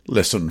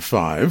Lesson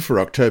 5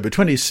 for October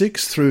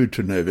 26 through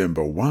to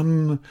November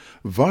 1,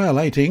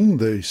 Violating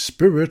the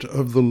Spirit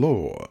of the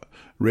Law,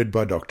 read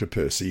by Dr.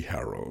 Percy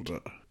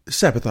Harold.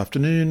 Sabbath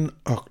afternoon,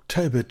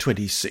 October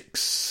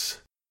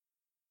 26.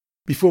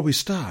 Before we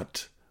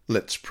start,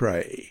 let's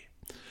pray.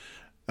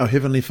 Our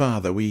Heavenly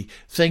Father, we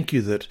thank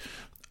you that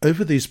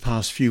over these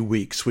past few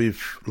weeks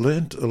we've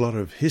learnt a lot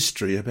of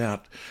history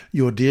about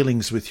your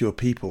dealings with your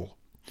people.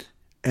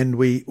 And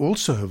we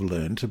also have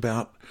learnt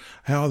about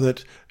how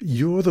that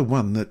you're the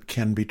one that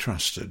can be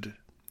trusted.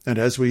 And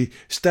as we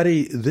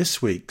study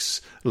this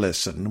week's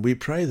lesson, we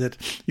pray that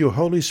your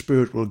Holy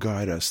Spirit will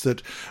guide us,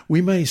 that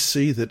we may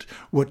see that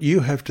what you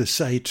have to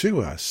say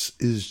to us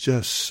is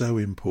just so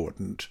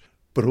important,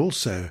 but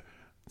also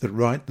that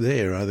right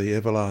there are the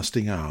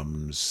everlasting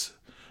arms.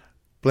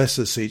 Bless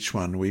us each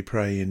one, we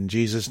pray in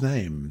Jesus'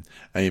 name.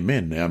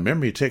 Amen. Our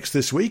memory text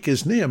this week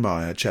is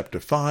Nehemiah chapter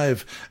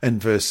 5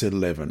 and verse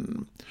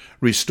 11.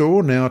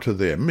 Restore now to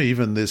them,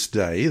 even this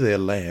day, their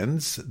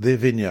lands, their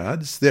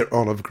vineyards, their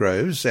olive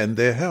groves, and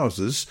their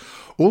houses,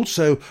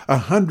 also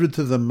 100th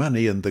of the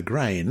money and the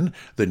grain,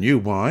 the new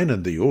wine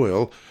and the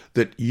oil,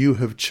 that you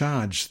have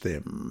charged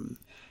them.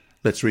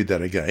 Let's read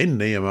that again,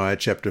 Nehemiah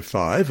chapter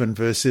 5 and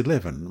verse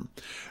 11.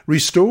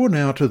 Restore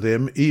now to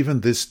them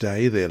even this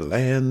day their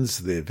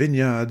lands, their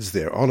vineyards,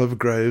 their olive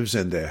groves,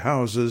 and their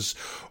houses,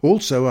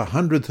 also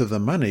 100th of the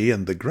money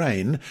and the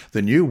grain,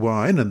 the new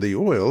wine and the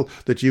oil,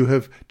 that you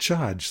have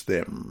charged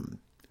them.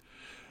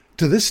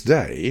 To this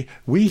day,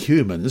 we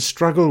humans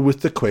struggle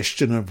with the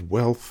question of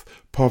wealth,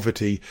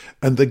 poverty,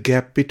 and the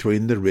gap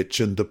between the rich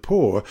and the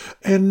poor,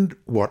 and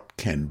what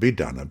can be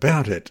done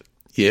about it.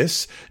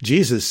 Yes,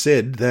 Jesus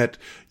said that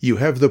you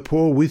have the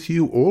poor with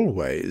you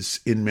always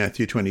in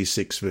Matthew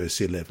 26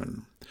 verse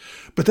 11.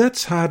 But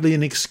that's hardly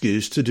an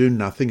excuse to do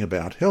nothing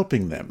about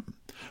helping them.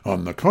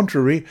 On the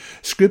contrary,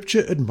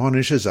 Scripture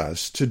admonishes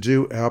us to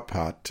do our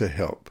part to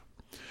help.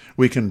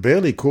 We can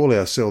barely call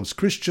ourselves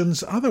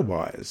Christians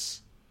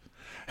otherwise.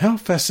 How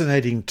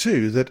fascinating,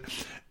 too, that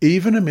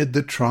even amid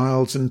the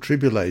trials and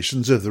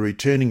tribulations of the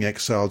returning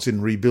exiles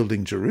in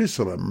rebuilding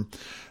Jerusalem,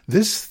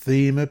 this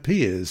theme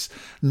appears,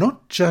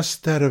 not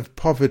just that of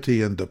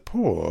poverty and the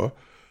poor,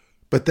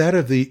 but that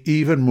of the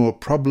even more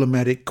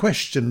problematic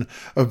question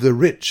of the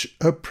rich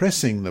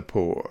oppressing the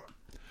poor.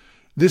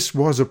 This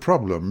was a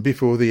problem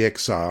before the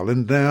exile,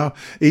 and now,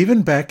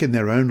 even back in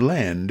their own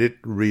land, it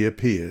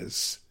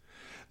reappears.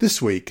 This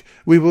week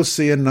we will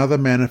see another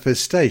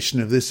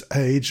manifestation of this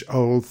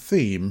age-old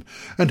theme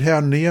and how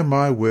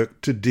Nehemiah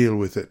worked to deal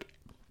with it.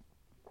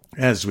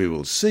 As we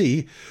will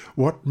see,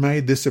 what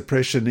made this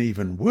oppression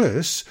even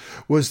worse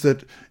was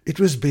that it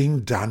was being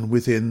done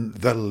within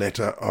the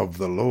letter of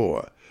the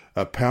law,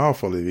 a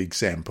powerful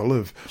example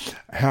of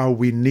how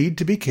we need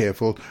to be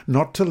careful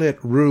not to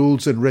let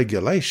rules and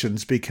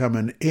regulations become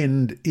an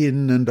end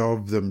in and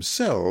of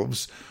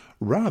themselves,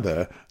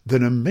 rather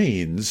than a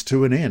means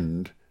to an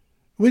end,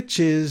 which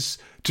is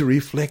to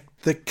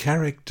reflect the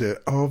character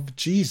of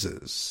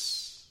Jesus.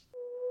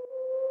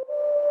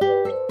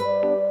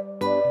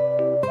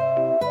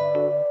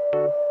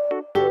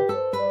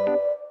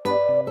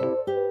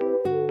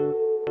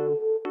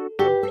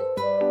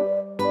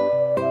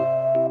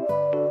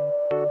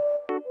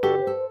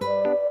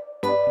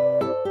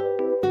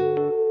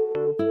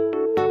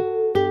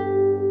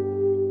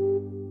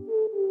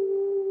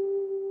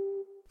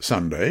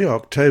 Sunday,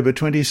 October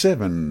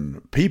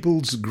 27,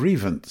 People's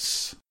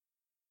Grievance.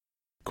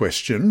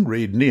 Question,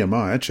 read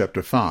Nehemiah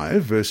chapter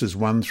 5, verses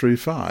 1 through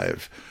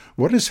 5.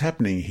 What is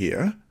happening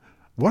here?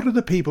 What are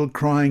the people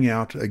crying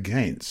out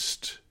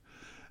against?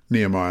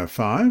 Nehemiah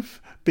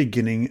 5,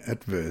 beginning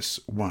at verse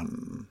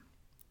 1.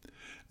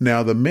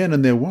 Now the men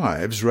and their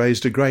wives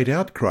raised a great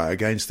outcry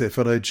against their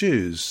fellow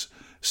Jews.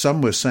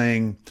 Some were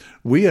saying,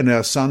 "We and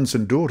our sons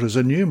and daughters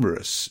are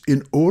numerous.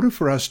 In order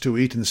for us to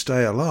eat and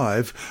stay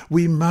alive,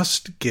 we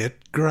must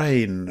get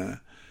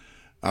grain."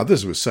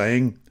 Others were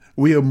saying,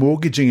 "We are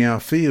mortgaging our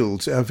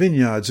fields, our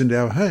vineyards, and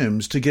our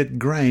homes to get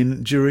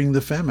grain during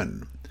the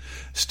famine."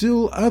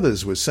 Still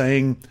others were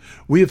saying,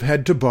 "We have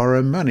had to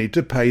borrow money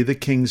to pay the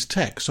king's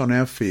tax on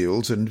our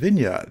fields and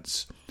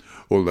vineyards.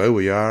 Although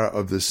we are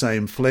of the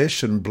same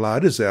flesh and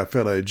blood as our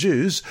fellow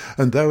Jews,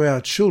 and though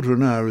our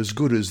children are as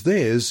good as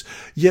theirs,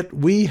 yet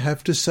we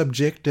have to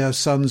subject our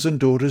sons and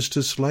daughters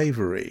to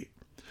slavery.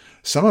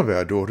 Some of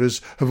our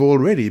daughters have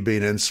already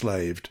been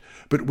enslaved,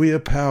 but we are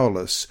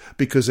powerless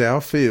because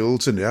our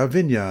fields and our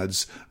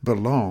vineyards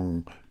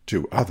belong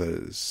to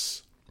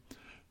others."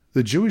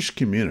 The Jewish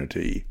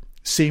community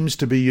seems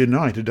to be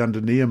united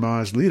under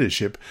Nehemiah's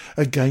leadership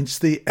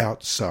against the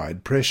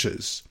outside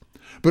pressures.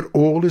 But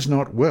all is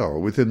not well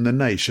within the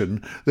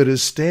nation that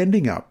is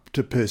standing up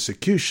to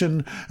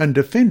persecution and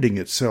defending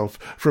itself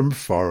from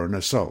foreign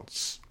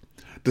assaults.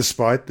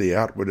 Despite the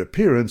outward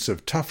appearance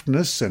of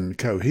toughness and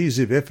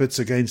cohesive efforts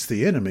against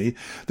the enemy,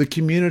 the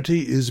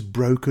community is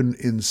broken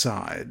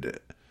inside.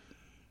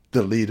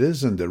 The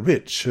leaders and the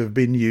rich have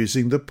been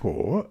using the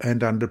poor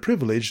and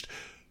underprivileged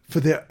for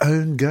their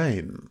own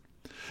gain.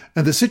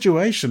 and the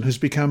situation has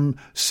become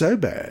so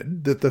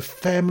bad that the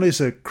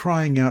families are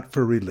crying out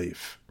for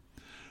relief.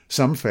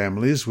 Some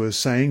families were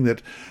saying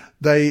that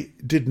they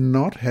did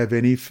not have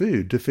any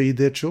food to feed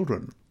their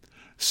children.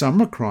 Some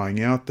were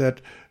crying out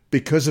that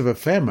because of a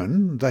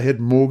famine they had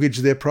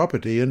mortgaged their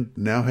property and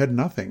now had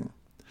nothing.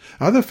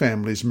 Other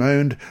families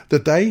moaned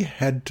that they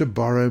had to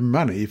borrow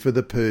money for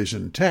the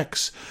Persian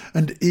tax,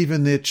 and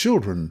even their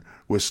children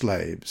were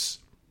slaves.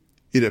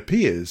 It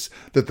appears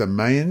that the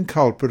main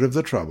culprit of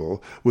the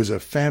trouble was a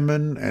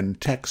famine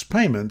and tax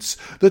payments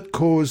that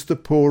caused the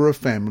poorer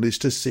families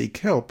to seek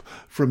help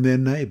from their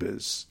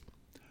neighbours.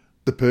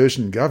 The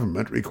Persian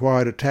government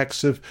required a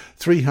tax of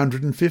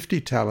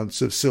 350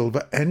 talents of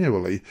silver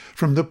annually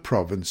from the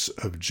province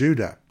of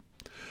Judah.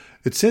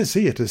 It says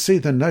here to see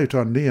the note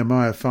on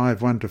Nehemiah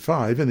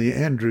 5:1-5 in the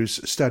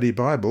Andrews Study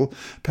Bible,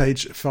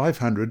 page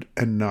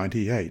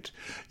 598.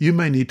 You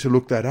may need to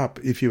look that up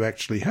if you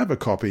actually have a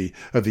copy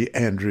of the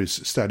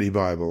Andrews Study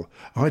Bible.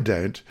 I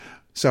don't,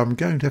 so I'm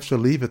going to have to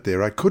leave it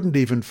there. I couldn't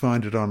even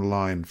find it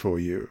online for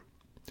you.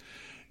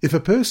 If a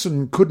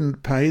person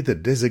couldn't pay the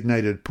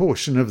designated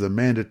portion of the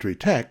mandatory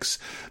tax,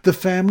 the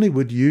family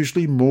would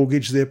usually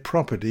mortgage their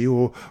property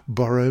or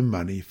borrow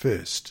money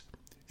first.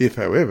 If,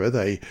 however,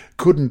 they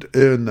couldn't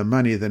earn the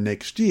money the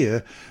next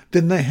year,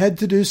 then they had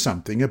to do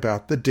something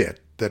about the debt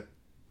that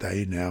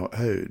they now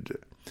owed.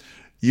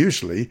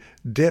 Usually,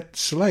 debt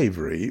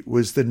slavery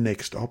was the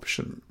next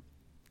option.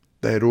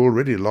 They had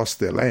already lost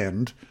their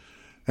land,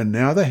 and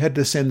now they had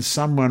to send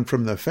someone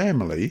from the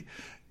family,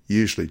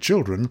 usually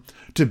children,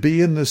 to be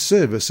in the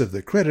service of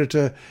the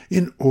creditor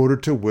in order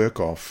to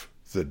work off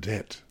the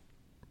debt.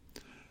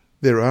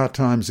 There are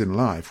times in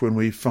life when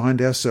we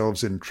find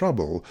ourselves in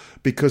trouble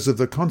because of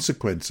the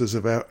consequences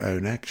of our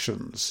own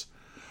actions.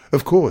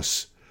 Of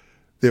course,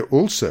 there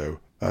also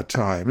are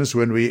times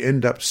when we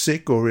end up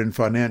sick or in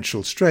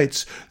financial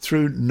straits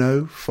through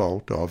no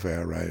fault of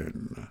our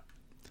own.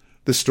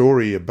 The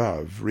story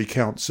above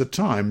recounts a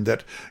time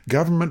that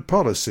government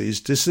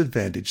policies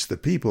disadvantaged the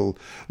people,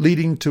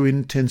 leading to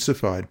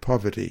intensified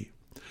poverty.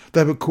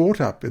 They were caught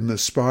up in the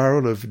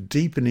spiral of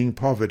deepening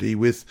poverty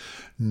with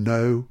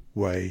no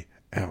way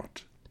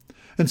out.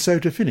 And so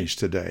to finish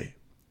today,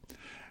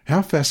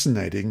 how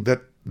fascinating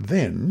that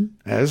then,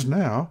 as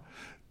now,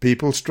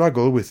 people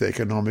struggle with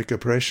economic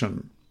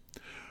oppression.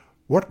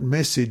 What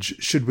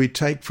message should we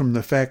take from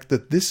the fact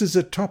that this is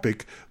a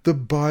topic the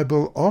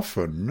Bible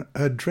often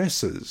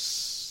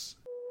addresses?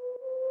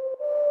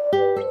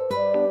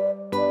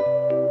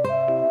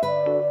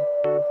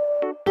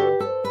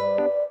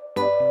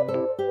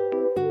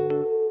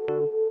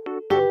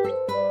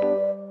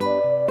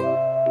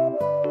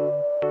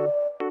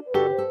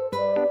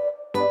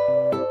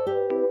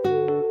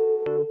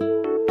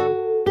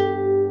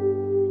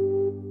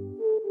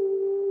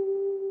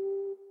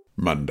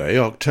 Monday,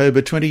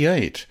 October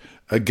 28.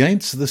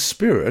 Against the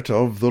Spirit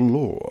of the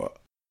Law.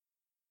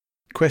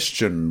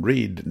 Question.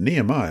 Read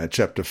Nehemiah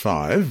chapter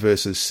 5,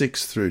 verses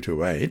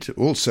 6-8,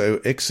 also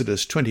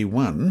Exodus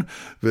 21,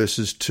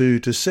 verses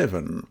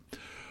 2-7.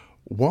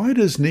 Why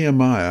does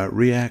Nehemiah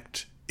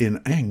react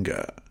in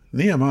anger?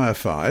 Nehemiah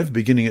 5,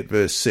 beginning at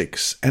verse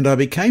 6, And I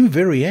became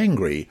very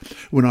angry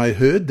when I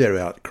heard their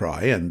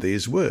outcry and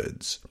these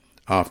words.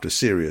 After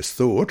serious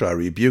thought, I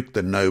rebuked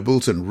the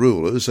nobles and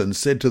rulers and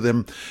said to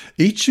them,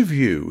 Each of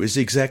you is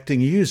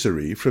exacting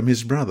usury from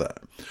his brother.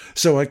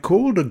 So I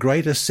called a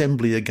great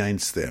assembly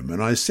against them,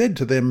 and I said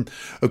to them,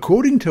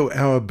 According to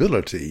our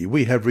ability,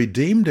 we have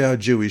redeemed our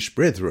Jewish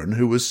brethren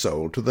who were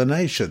sold to the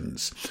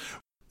nations.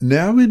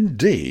 Now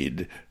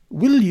indeed,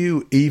 will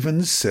you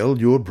even sell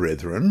your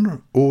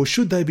brethren, or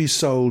should they be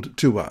sold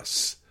to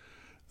us?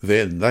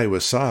 Then they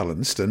were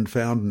silenced and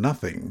found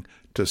nothing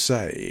to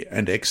say.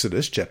 And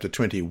Exodus chapter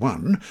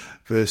 21,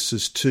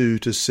 verses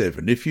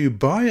 2-7. If you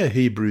buy a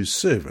Hebrew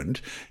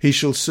servant, he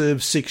shall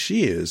serve 6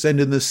 years, and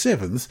in the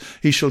 7th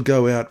he shall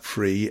go out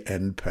free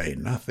and pay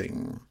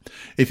nothing.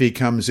 If he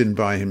comes in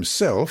by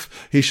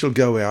himself, he shall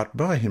go out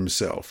by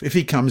himself. If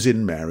he comes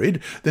in married,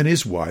 then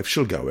his wife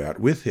shall go out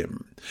with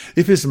him.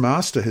 If his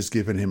master has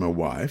given him a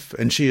wife,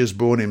 and she has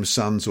borne him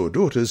sons or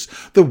daughters,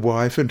 the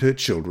wife and her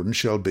children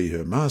shall be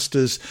her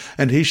master's,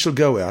 and he shall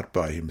go out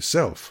by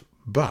himself.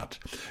 But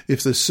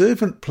if the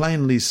servant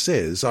plainly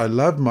says, I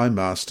love my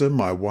master,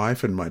 my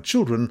wife, and my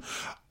children,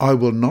 I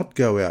will not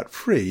go out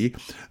free,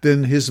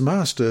 then his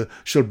master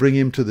shall bring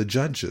him to the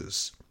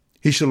judges.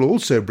 He shall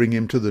also bring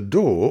him to the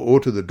door or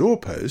to the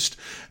doorpost,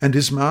 and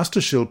his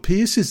master shall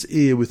pierce his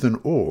ear with an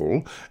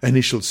awl, and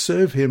he shall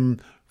serve him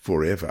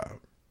forever.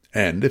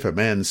 And if a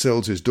man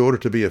sells his daughter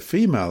to be a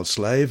female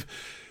slave,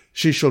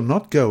 she shall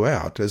not go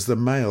out as the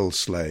male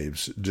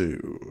slaves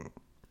do.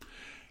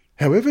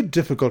 However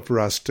difficult for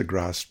us to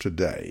grasp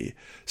today,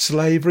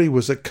 slavery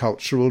was a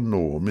cultural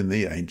norm in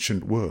the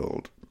ancient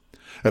world.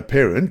 A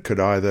parent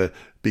could either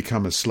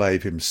become a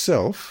slave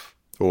himself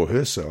or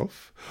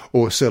herself,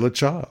 or sell a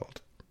child.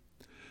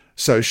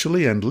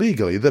 Socially and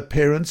legally, the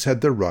parents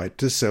had the right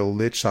to sell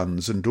their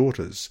sons and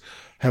daughters.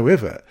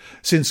 However,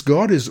 since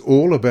God is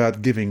all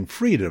about giving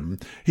freedom,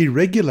 he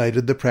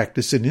regulated the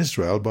practice in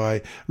Israel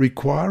by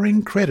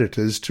requiring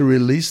creditors to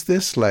release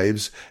their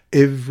slaves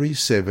every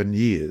 7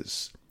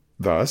 years.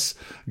 Thus,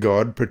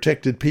 God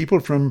protected people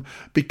from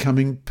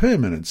becoming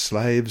permanent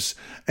slaves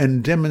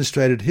and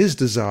demonstrated his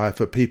desire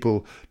for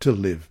people to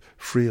live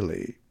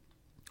freely.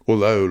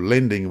 Although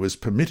lending was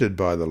permitted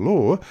by the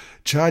law,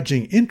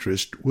 charging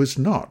interest was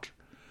not.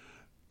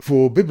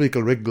 For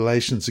biblical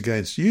regulations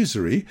against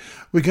usury,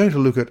 we're going to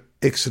look at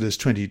Exodus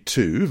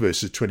 22,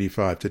 verses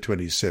 25 to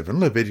 27,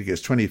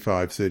 Leviticus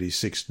 25,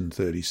 36 and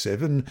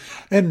 37,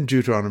 and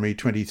Deuteronomy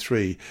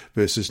 23,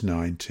 verses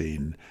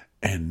 19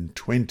 and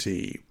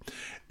 20.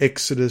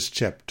 Exodus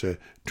chapter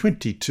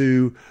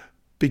 22,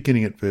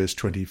 beginning at verse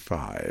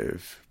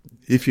 25.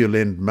 If you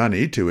lend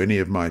money to any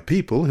of my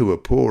people who are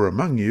poor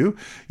among you,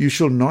 you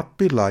shall not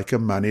be like a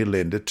money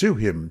lender to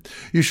him.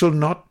 You shall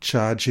not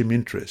charge him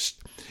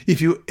interest.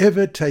 If you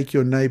ever take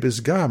your neighbour's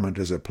garment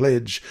as a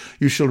pledge,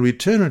 you shall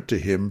return it to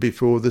him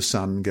before the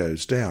sun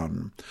goes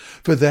down.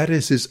 For that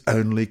is his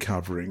only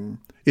covering.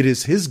 It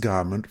is his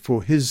garment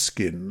for his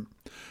skin.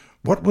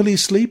 What will he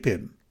sleep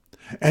in?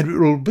 And it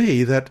will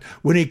be that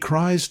when he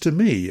cries to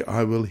me,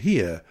 I will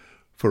hear,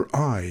 for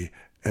I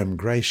am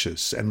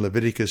gracious. And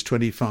Leviticus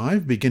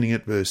 25, beginning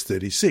at verse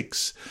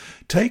 36.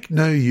 Take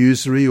no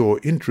usury or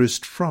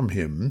interest from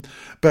him,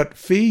 but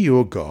fear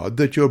your God,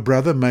 that your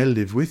brother may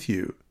live with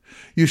you.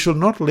 You shall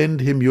not lend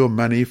him your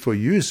money for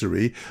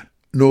usury,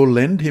 nor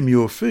lend him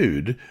your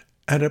food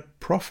at a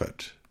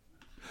profit.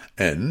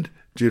 And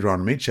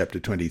Deuteronomy chapter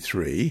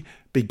 23,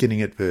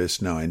 beginning at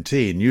verse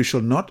 19, you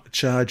shall not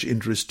charge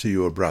interest to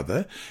your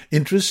brother,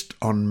 interest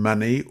on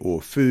money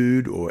or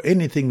food or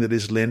anything that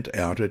is lent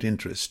out at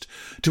interest.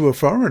 To a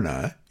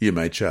foreigner you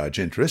may charge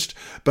interest,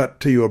 but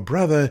to your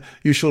brother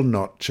you shall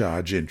not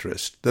charge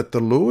interest, that the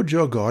Lord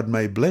your God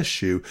may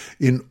bless you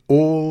in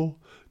all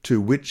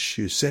to which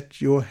you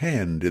set your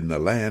hand in the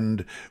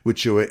land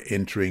which you are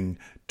entering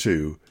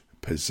to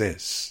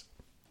possess.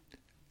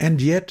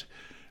 And yet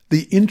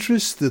the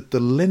interest that the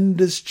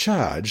lenders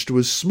charged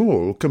was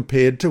small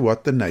compared to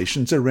what the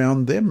nations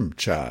around them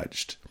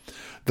charged.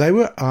 They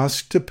were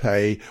asked to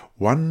pay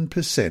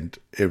 1%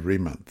 every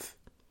month.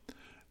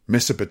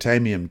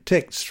 Mesopotamian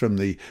texts from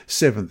the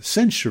 7th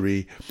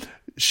century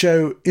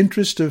show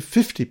interest of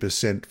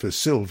 50% for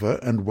silver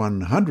and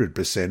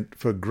 100%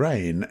 for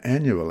grain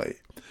annually.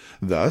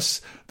 Thus,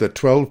 the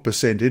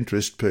 12%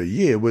 interest per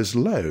year was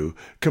low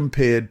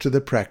compared to the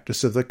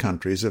practice of the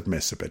countries of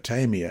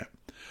Mesopotamia.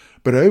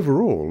 But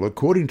overall,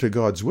 according to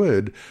God's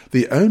word,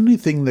 the only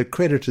thing the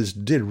creditors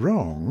did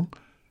wrong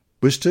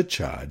was to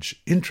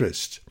charge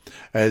interest,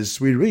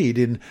 as we read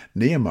in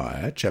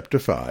Nehemiah chapter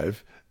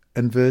 5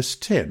 and verse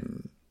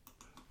 10.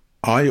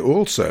 I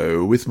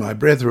also, with my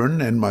brethren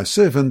and my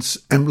servants,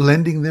 am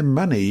lending them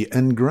money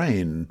and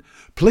grain.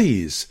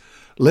 Please,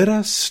 let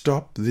us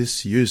stop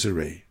this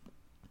usury.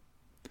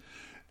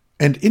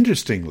 And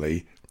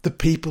interestingly, the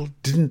people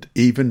didn't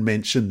even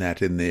mention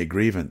that in their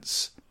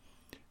grievance.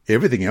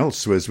 Everything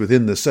else was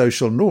within the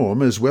social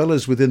norm as well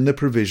as within the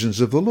provisions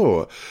of the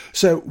law.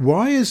 So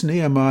why is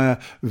Nehemiah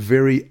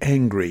very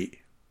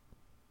angry?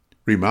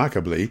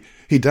 Remarkably,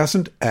 he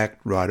doesn't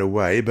act right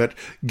away, but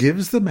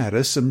gives the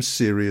matter some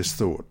serious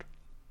thought.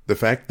 The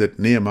fact that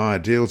Nehemiah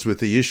deals with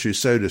the issue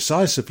so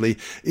decisively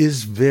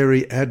is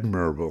very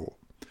admirable.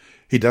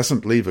 He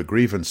doesn't leave a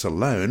grievance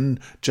alone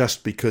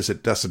just because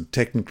it doesn't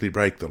technically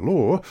break the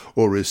law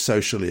or is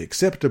socially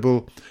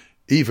acceptable,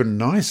 even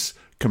nice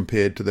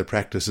compared to the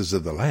practices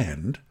of the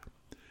land.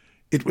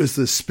 It was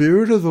the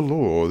spirit of the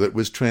law that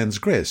was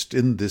transgressed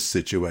in this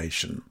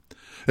situation.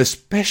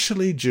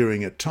 Especially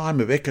during a time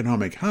of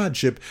economic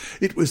hardship,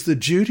 it was the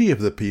duty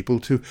of the people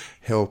to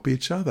help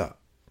each other.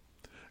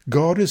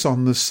 God is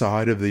on the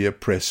side of the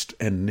oppressed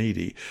and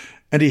needy,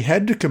 and he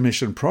had to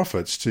commission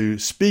prophets to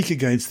speak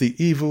against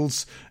the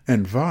evils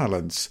and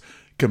violence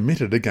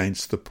committed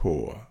against the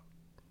poor.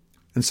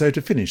 And so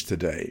to finish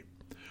today,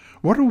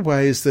 what are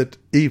ways that,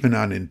 even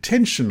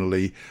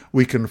unintentionally,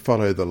 we can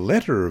follow the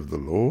letter of the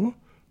law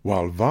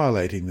while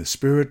violating the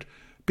spirit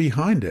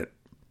behind it?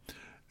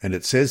 And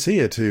it says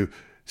here to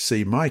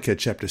see Micah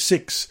chapter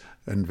 6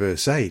 and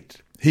verse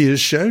 8. He has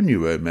shown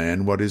you, O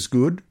man, what is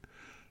good.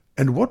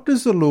 And what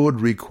does the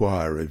Lord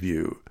require of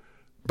you?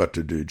 But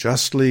to do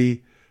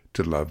justly,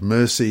 to love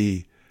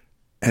mercy,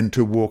 and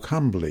to walk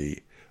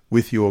humbly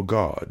with your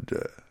God.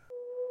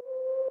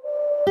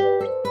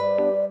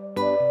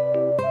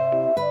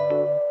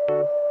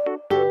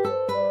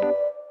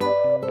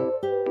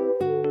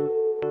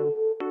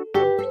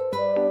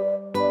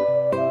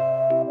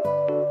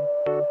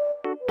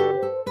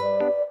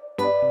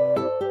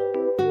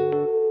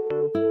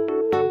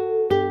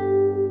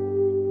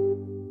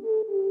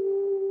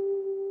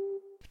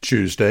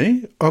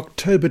 Tuesday,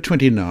 October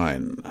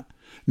 29.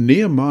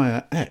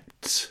 Nehemiah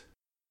Acts.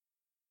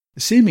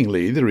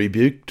 Seemingly the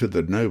rebuke to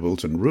the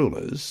nobles and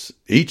rulers,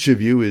 "Each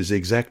of you is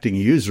exacting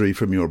usury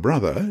from your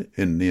brother,"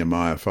 in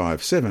Nehemiah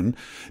 5:7,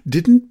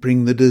 didn't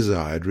bring the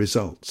desired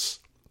results.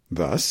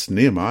 Thus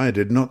Nehemiah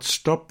did not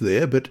stop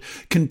there, but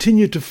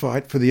continued to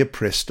fight for the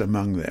oppressed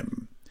among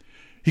them.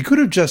 He could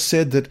have just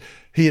said that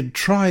he had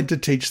tried to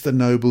teach the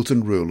nobles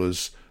and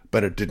rulers,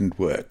 but it didn't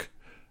work,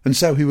 and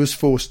so he was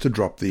forced to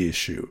drop the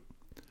issue.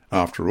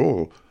 After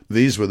all,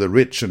 these were the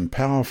rich and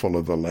powerful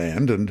of the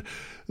land, and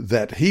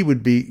that he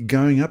would be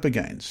going up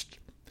against.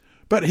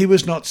 But he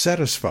was not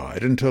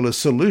satisfied until a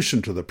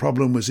solution to the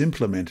problem was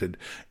implemented,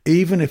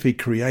 even if he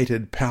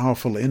created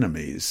powerful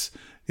enemies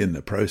in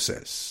the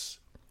process.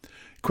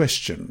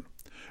 Question.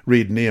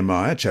 Read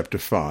Nehemiah chapter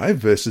 5,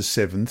 verses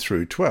 7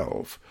 through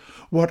 12.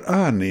 What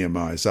are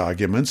Nehemiah's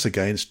arguments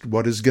against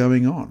what is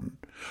going on?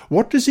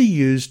 What does he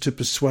use to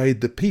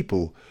persuade the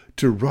people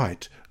to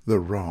right the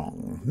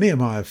wrong?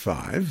 Nehemiah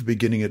 5,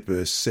 beginning at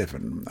verse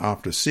 7.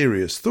 After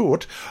serious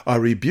thought, I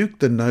rebuked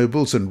the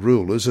nobles and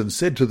rulers and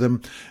said to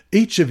them,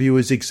 "Each of you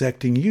is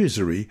exacting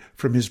usury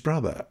from his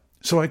brother."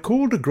 So I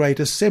called a great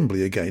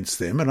assembly against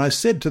them, and I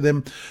said to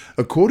them,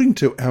 "According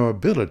to our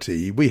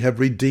ability, we have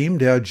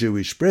redeemed our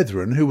Jewish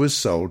brethren who were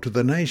sold to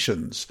the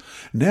nations.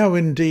 Now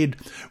indeed,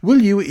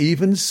 will you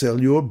even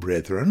sell your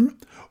brethren,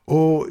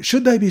 or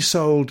should they be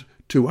sold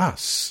to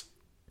us?"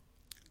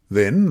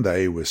 Then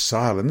they were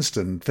silenced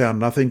and found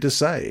nothing to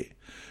say.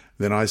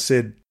 Then I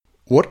said,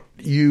 "What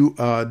you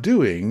are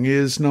doing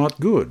is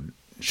not good.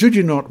 Should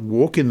you not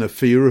walk in the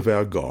fear of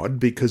our God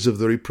because of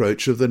the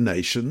reproach of the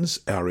nations,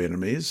 our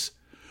enemies?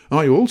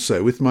 I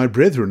also, with my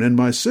brethren and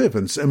my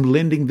servants, am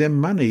lending them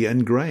money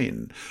and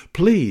grain.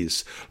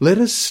 Please, let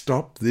us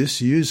stop this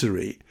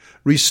usury.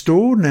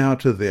 Restore now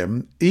to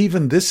them,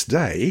 even this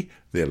day,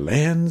 their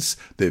lands,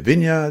 their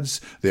vineyards,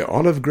 their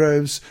olive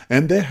groves,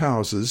 and their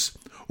houses,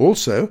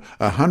 also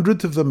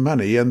 100th of the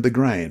money and the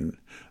grain,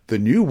 the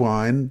new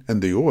wine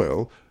and the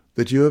oil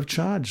that you have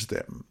charged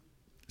them."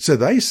 So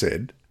they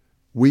said,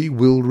 "We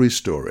will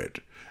restore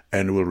it,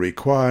 and will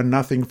require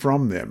nothing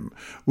from them.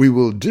 We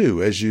will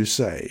do as you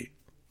say."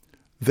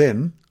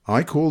 Then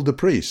I called the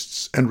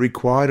priests and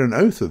required an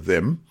oath of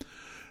them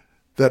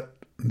that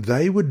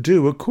they would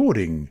do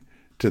according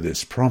to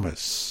this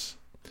promise.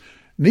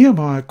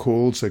 Nehemiah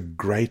calls a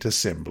great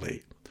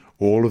assembly.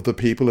 All of the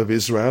people of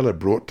Israel are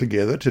brought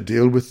together to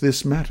deal with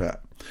this matter.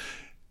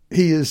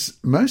 He is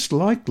most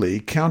likely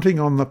counting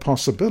on the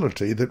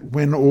possibility that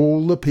when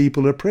all the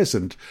people are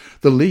present,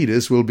 the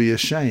leaders will be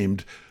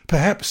ashamed,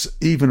 perhaps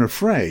even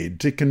afraid,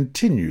 to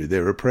continue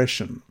their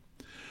oppression.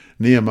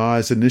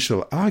 Nehemiah's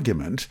initial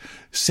argument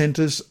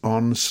centres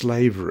on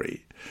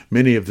slavery.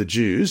 Many of the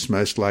Jews,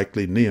 most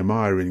likely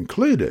Nehemiah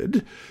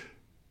included,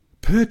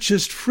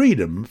 purchased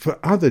freedom for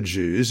other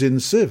Jews in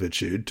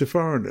servitude to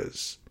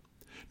foreigners.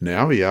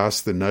 Now he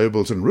asks the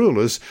nobles and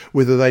rulers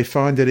whether they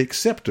find it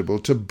acceptable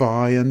to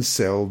buy and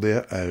sell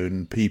their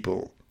own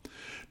people.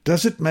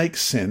 Does it make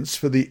sense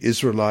for the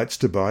Israelites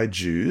to buy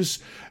Jews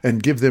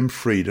and give them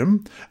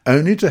freedom,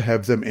 only to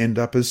have them end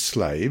up as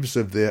slaves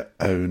of their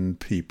own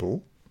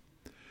people?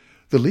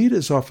 The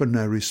leaders offer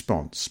no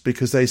response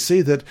because they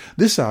see that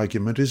this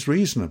argument is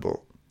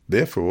reasonable.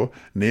 Therefore,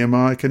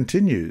 Nehemiah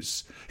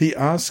continues. He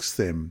asks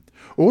them,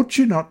 "Ought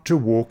you not to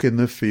walk in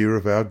the fear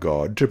of our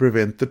God to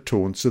prevent the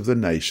taunts of the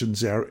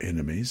nations, our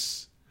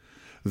enemies?"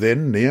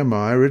 Then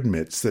Nehemiah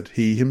admits that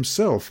he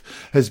himself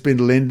has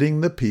been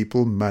lending the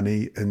people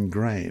money and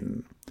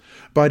grain.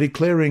 By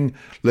declaring,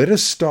 "Let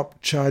us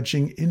stop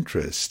charging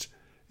interest,"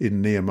 in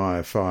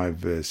Nehemiah 5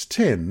 verse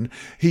 10,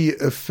 he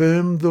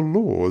affirmed the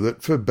law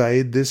that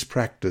forbade this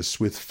practice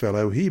with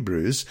fellow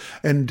Hebrews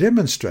and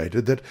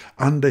demonstrated that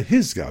under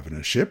his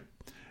governorship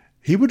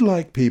he would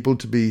like people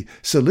to be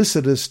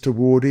solicitous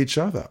toward each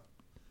other.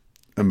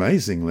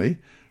 Amazingly,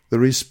 the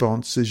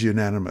response is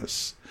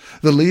unanimous.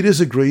 The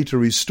leaders agree to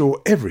restore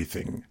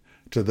everything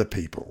to the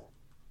people.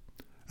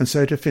 And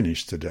so to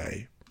finish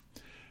today,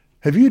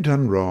 have you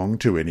done wrong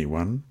to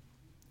anyone?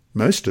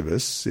 Most of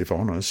us, if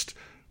honest,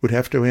 would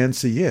have to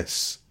answer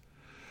yes.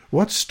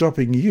 What's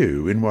stopping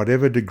you, in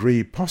whatever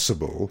degree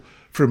possible,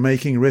 from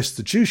making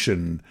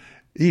restitution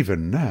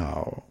even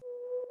now?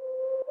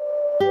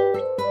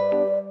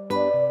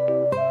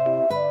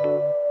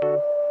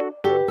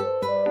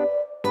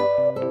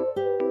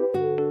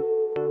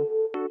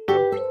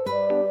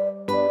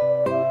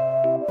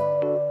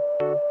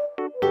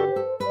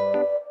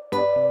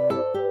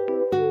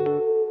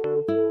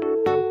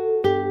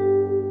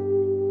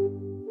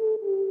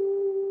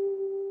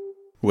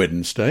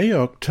 Wednesday,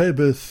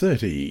 October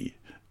 30.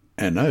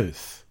 An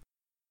Oath.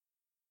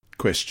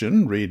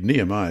 Question. Read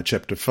Nehemiah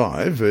chapter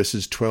 5,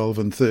 verses 12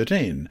 and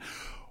 13.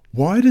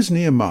 Why does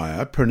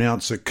Nehemiah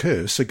pronounce a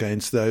curse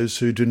against those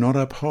who do not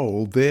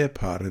uphold their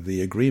part of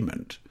the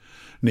agreement?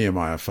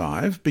 Nehemiah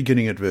 5,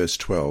 beginning at verse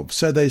 12.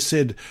 So they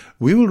said,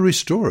 "We will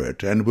restore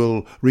it, and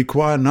will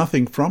require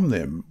nothing from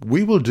them.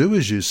 We will do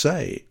as you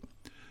say."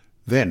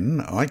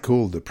 Then I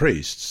called the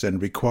priests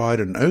and required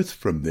an oath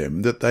from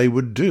them that they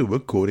would do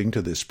according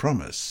to this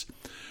promise.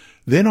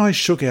 Then I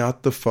shook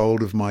out the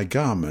fold of my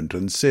garment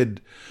and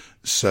said,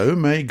 So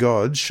may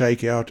God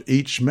shake out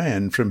each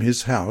man from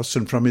his house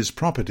and from his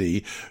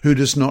property who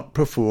does not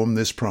perform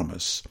this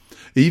promise.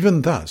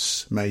 Even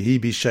thus may he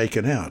be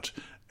shaken out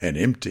and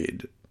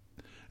emptied.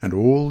 And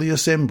all the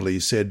assembly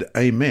said,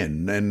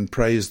 Amen, and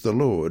praised the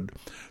Lord.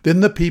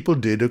 Then the people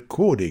did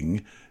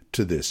according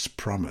to this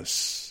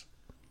promise.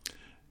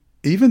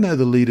 Even though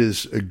the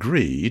leaders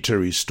agree to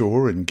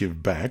restore and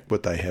give back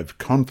what they have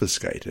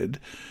confiscated,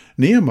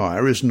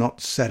 Nehemiah is not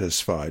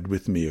satisfied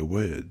with mere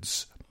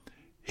words.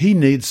 He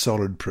needs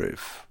solid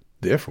proof.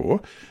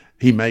 Therefore,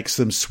 he makes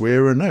them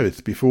swear an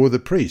oath before the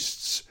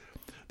priests.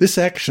 This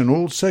action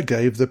also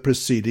gave the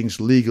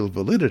proceedings legal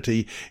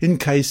validity in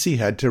case he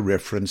had to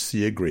reference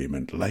the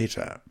agreement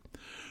later.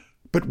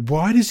 But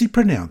why does he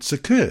pronounce a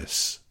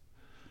curse?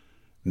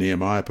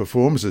 Nehemiah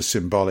performs a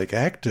symbolic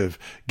act of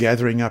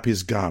gathering up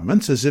his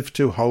garments as if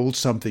to hold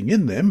something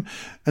in them,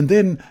 and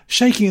then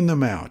shaking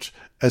them out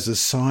as a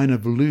sign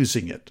of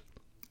losing it.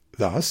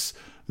 Thus,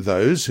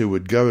 those who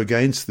would go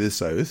against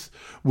this oath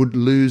would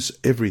lose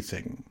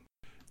everything.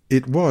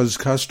 It was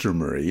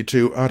customary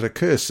to utter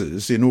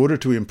curses in order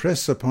to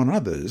impress upon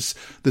others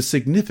the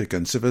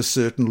significance of a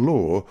certain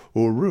law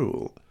or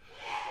rule.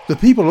 The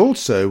people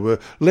also were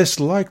less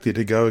likely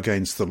to go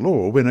against the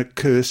law when a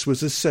curse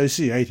was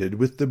associated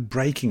with the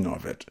breaking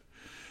of it.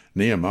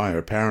 Nehemiah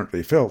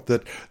apparently felt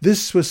that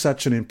this was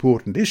such an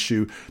important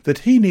issue that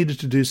he needed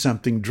to do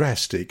something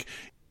drastic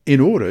in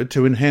order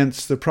to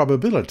enhance the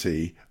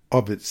probability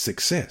of its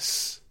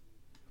success.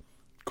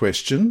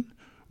 Question: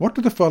 what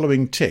do the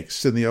following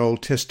texts in the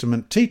Old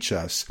Testament teach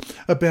us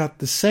about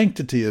the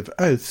sanctity of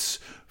oaths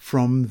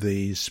from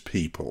these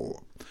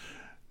people?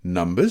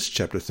 Numbers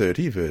chapter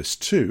 30, verse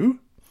 2.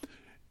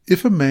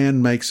 If a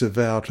man makes a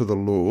vow to the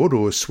Lord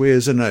or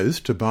swears an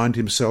oath to bind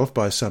himself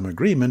by some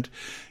agreement,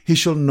 he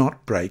shall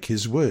not break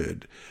his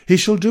word. He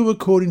shall do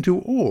according to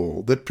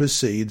all that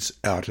proceeds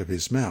out of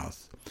his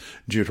mouth.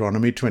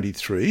 Deuteronomy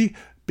 23,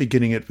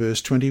 beginning at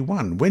verse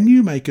 21. When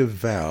you make a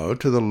vow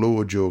to the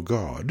Lord your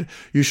God,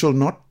 you shall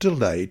not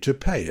delay to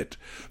pay it,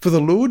 for the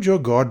Lord your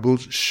God will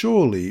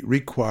surely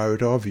require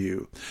it of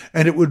you,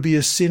 and it would be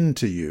a sin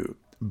to you.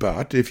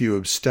 But if you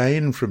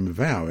abstain from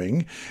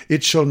vowing,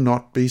 it shall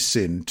not be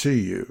sin to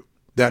you.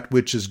 That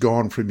which is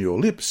gone from your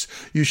lips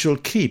you shall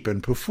keep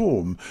and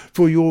perform,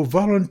 for your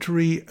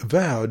voluntary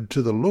vowed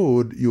to the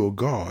Lord your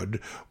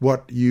God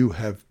what you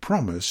have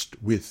promised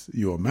with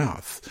your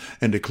mouth.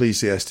 And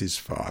Ecclesiastes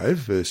 5,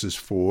 verses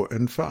 4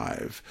 and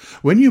 5.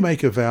 When you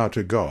make a vow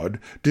to God,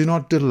 do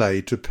not delay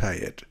to pay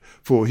it,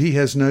 for he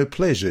has no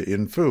pleasure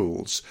in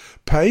fools.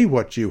 Pay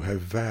what you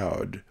have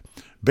vowed.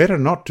 Better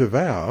not to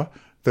vow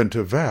than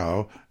to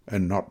vow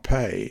and not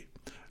pay.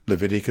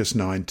 Leviticus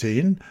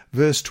 19,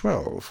 verse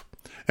 12.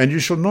 And you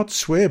shall not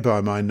swear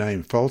by my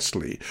name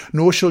falsely,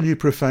 nor shall you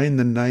profane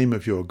the name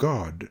of your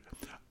God.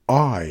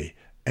 I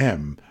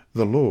am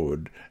the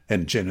Lord.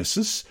 And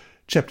Genesis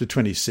chapter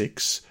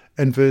 26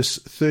 and verse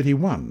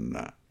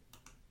 31.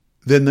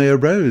 Then they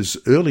arose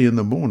early in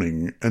the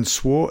morning and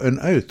swore an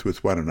oath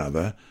with one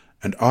another,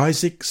 and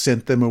Isaac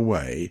sent them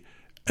away,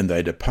 and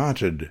they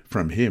departed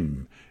from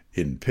him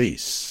in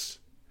peace.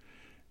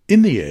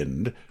 In the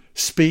end,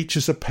 speech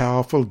is a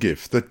powerful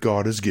gift that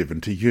God has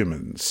given to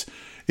humans.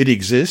 It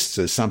exists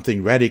as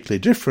something radically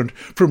different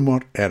from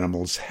what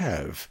animals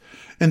have,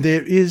 and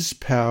there is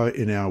power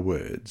in our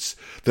words,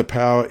 the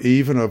power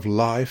even of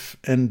life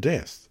and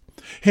death.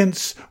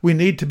 Hence, we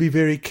need to be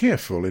very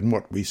careful in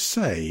what we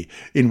say,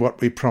 in what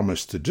we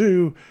promise to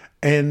do,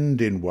 and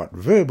in what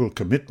verbal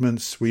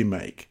commitments we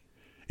make.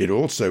 It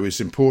also is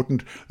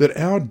important that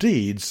our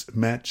deeds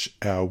match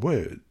our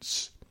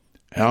words.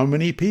 How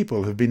many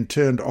people have been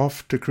turned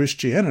off to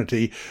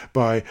Christianity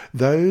by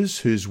those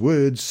whose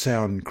words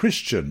sound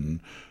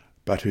Christian,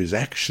 but whose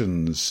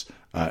actions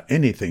are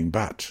anything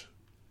but?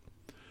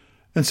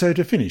 And so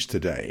to finish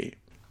today,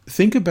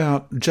 think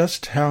about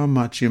just how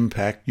much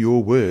impact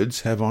your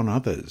words have on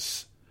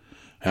others.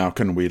 How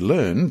can we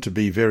learn to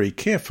be very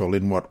careful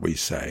in what we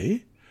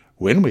say,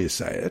 when we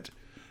say it,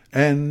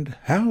 and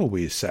how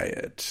we say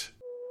it?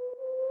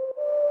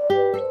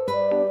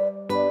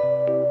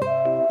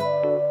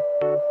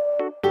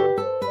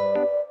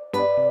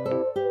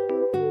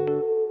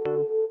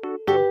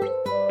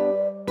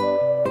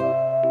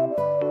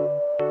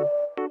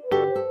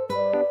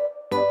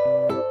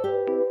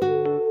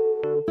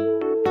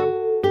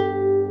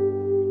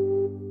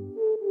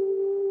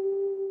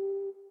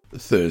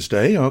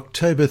 Thursday,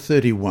 October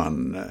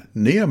 31.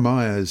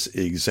 Nehemiah's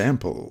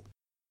example.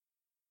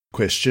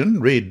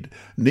 Question. Read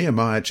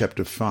Nehemiah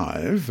chapter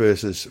 5,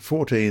 verses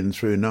 14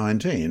 through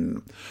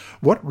 19.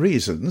 What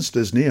reasons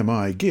does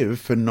Nehemiah give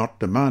for not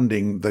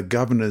demanding the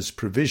governor's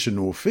provision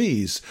or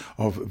fees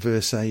of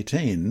verse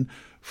 18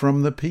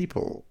 from the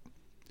people?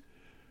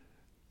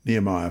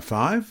 Nehemiah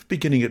 5,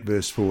 beginning at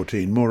verse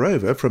 14.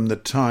 Moreover, from the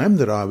time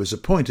that I was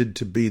appointed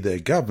to be their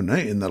governor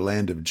in the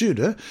land of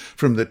Judah,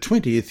 from the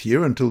 20th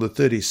year until the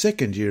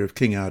 32nd year of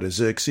King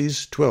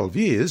Artaxerxes, 12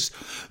 years,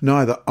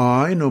 neither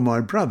I nor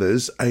my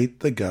brothers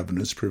ate the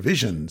governor's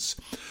provisions.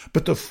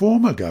 But the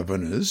former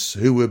governors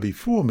who were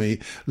before me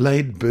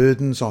laid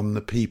burdens on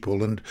the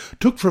people, and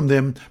took from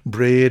them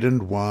bread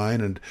and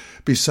wine, and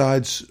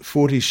besides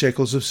 40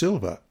 shekels of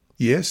silver.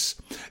 Yes,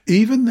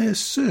 even their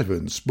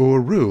servants bore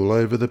rule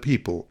over the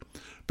people,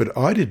 but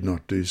I did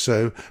not do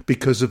so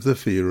because of the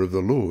fear of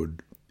the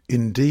Lord.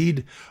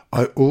 Indeed,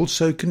 I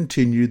also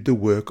continued the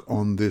work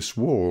on this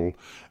wall,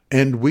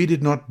 and we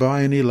did not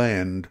buy any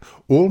land.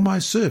 All my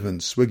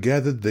servants were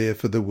gathered there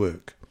for the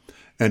work.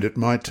 And at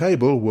my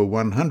table were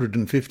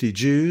 150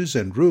 Jews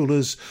and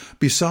rulers,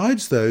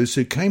 besides those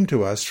who came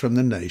to us from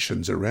the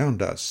nations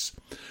around us.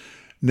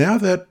 Now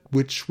that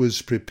which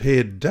was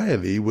prepared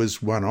daily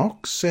was 1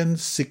 ox and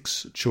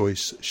 6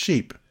 choice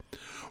sheep.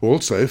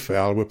 Also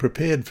fowl were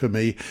prepared for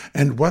me,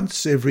 and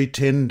once every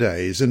 10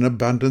 days an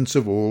abundance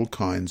of all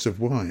kinds of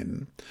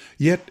wine.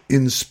 Yet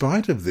in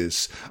spite of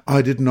this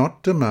I did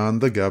not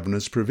demand the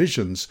governor's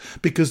provisions,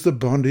 because the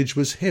bondage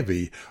was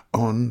heavy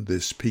on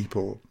this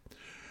people.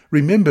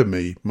 Remember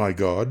me, my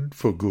God,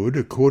 for good,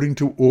 according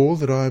to all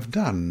that I have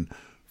done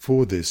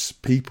for this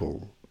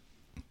people.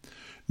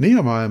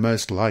 Nehemiah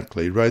most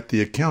likely wrote the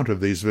account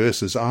of these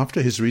verses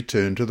after his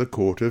return to the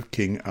court of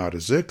King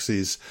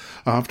Artaxerxes,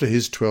 after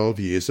his 12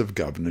 years of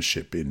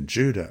governorship in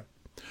Judah.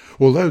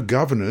 Although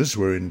governors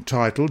were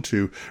entitled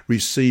to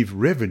receive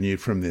revenue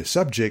from their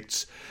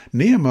subjects,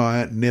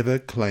 Nehemiah never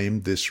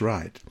claimed this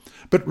right,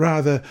 but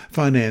rather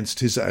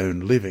financed his own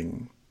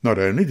living. Not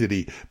only did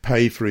he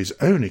pay for his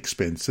own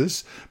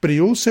expenses, but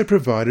he also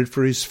provided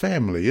for his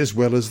family as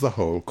well as the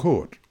whole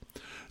court.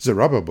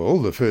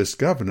 Zerubbabel, the first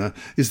governor,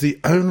 is the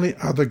only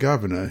other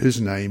governor whose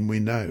name we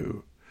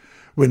know.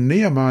 When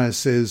Nehemiah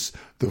says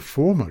the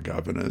former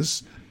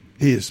governors,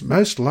 he is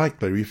most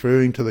likely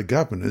referring to the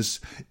governors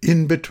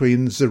in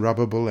between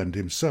Zerubbabel and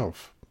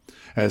himself.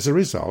 As a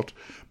result,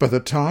 by the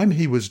time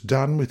he was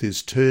done with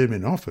his term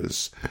in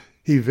office,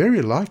 he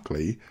very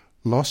likely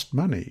lost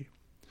money.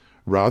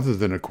 Rather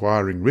than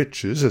acquiring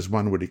riches, as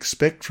one would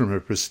expect from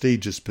a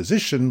prestigious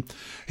position,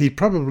 he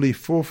probably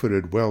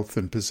forfeited wealth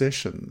and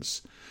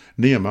possessions.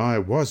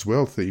 Nehemiah was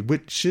wealthy,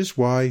 which is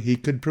why he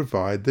could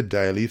provide the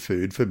daily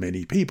food for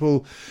many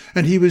people,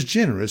 and he was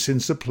generous in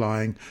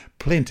supplying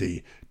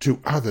plenty to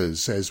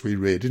others, as we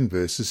read in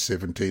verses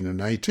 17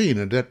 and 18.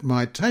 And at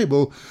my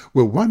table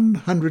were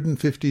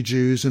 150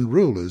 Jews and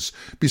rulers,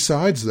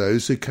 besides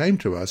those who came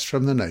to us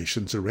from the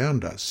nations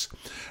around us.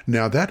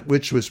 Now that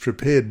which was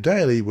prepared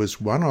daily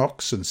was 1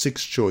 ox and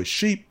 6 choice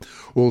sheep.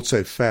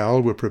 Also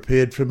fowl were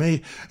prepared for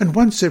me, and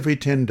once every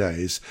 10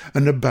 days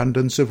an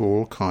abundance of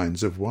all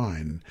kinds of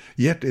wine.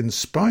 Yet in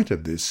spite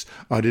of this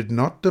I did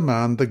not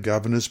demand the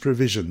governor's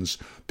provisions,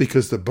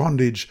 because the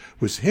bondage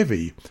was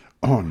heavy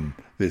on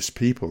this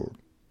people.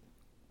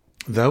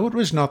 Though it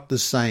was not the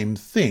same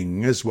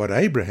thing as what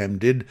Abraham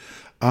did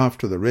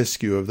after the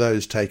rescue of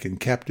those taken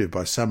captive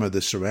by some of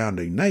the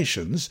surrounding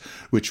nations,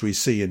 which we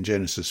see in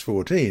Genesis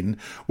 14,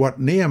 what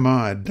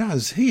Nehemiah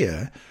does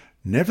here,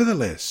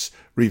 nevertheless,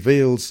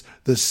 reveals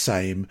the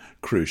same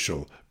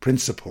crucial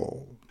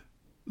principle.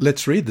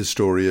 Let's read the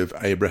story of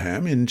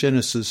Abraham in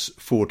Genesis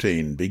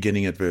 14,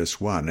 beginning at verse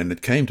 1. And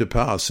it came to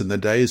pass in the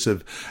days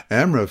of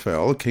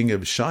Amraphel, king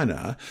of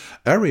Shinar,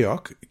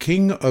 Arioch,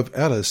 king of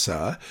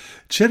Elasar,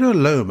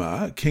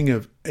 Chedorlaomer, king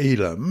of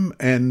Elam,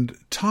 and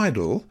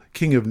Tidal,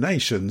 king of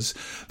nations,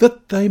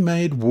 that they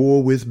made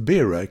war with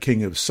Bera,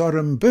 king of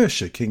Sodom,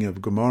 Bersha, king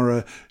of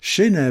Gomorrah,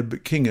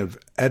 Shenab, king of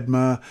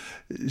Admah,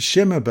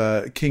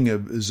 Shemaba, king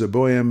of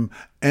Zeboim,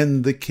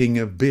 and the king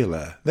of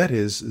Bela, that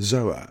is,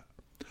 Zoar.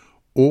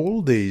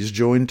 All these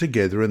joined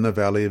together in the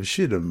valley of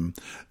Shittim,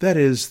 that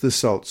is, the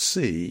Salt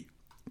Sea.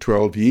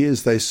 12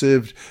 years they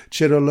served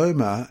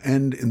Chedorlaomer,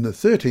 and in the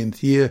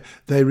 13th year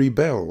they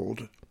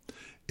rebelled.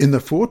 In the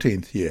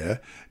 14th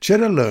year,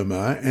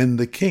 Chedorlaomer and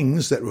the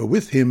kings that were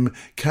with him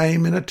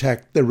came and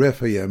attacked the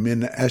Rephaim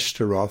in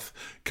Ashtaroth,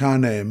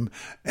 Carnaim,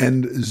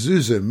 and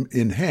Zuzim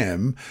in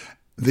Ham,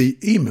 the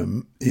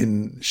Emim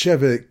in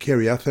Shever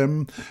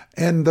Kiriathim,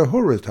 and the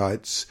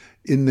Horithites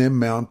in their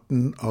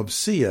mountain of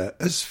Seir,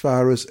 as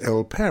far as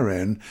El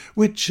Paran,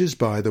 which is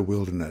by the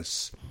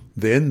wilderness.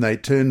 Then they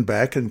turned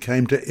back and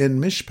came to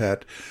En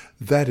Mishpat,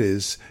 that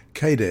is,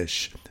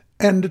 Kadesh,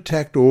 and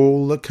attacked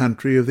all the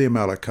country of the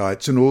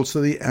Amalekites, and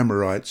also the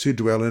Amorites who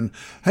dwell in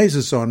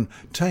Hazazon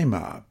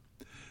Tamar.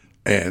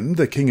 And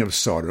the king of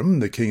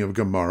Sodom, the king of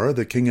Gomorrah,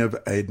 the king of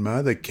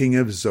Admah, the king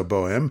of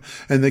Zeboim,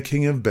 and the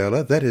king of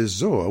Bela, that is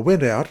Zoar,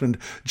 went out and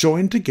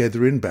joined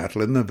together in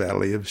battle in the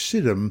valley of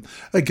Shittim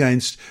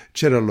against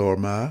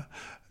Chedorlaomer,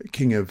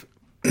 king of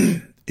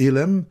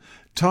Elam,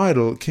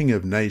 Tidal, king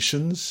of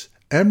nations,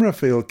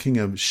 Amraphel, king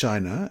of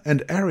Shinar,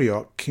 and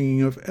Arioch,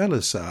 king of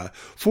Elasar,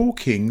 4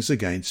 kings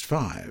against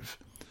 5.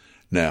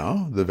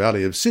 Now the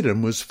valley of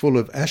Siddim was full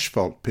of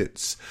asphalt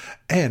pits,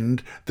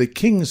 and the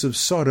kings of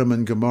Sodom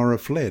and Gomorrah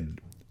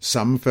fled.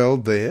 Some fell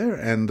there,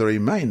 and the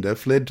remainder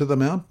fled to the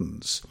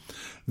mountains.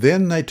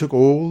 Then they took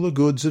all the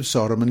goods of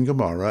Sodom and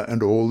Gomorrah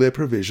and all their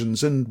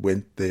provisions and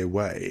went their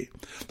way.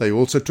 They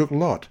also took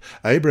Lot,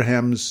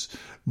 Abraham's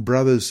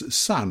brother's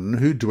son,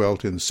 who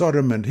dwelt in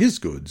Sodom, and his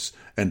goods,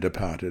 and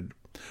departed.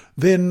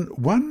 Then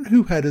one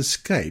who had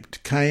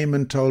escaped came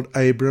and told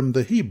Abram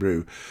the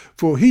Hebrew,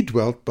 for he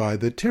dwelt by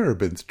the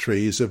terebinth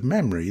trees of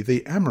Mamre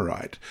the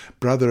Amorite,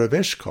 brother of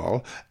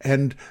Eshcol,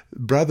 and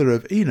brother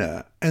of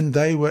Enah, and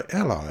they were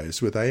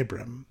allies with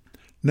Abram.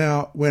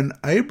 Now when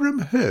Abram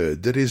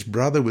heard that his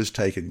brother was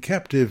taken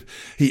captive,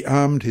 he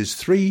armed his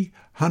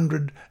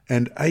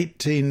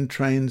 318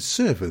 trained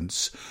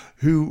servants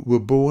who were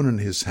born in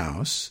his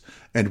house,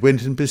 and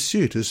went in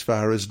pursuit as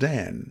far as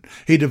Dan.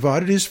 He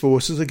divided his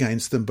forces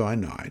against them by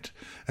night,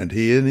 and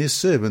he and his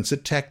servants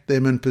attacked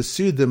them and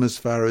pursued them as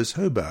far as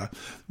Hobah,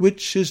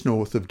 which is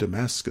north of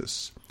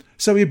Damascus.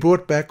 So he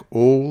brought back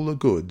all the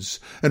goods,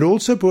 and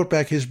also brought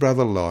back his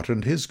brother Lot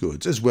and his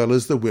goods, as well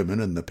as the women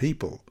and the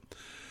people.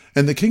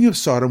 And the king of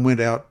Sodom went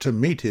out to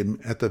meet him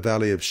at the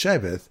valley of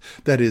Shaveth,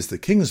 that is the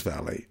king's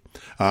valley,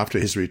 after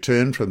his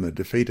return from the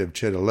defeat of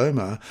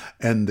Chedorlaomer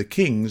and the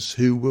kings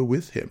who were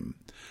with him.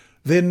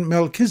 Then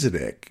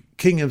Melchizedek,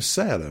 king of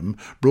Salem,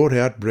 brought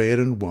out bread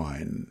and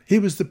wine. He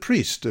was the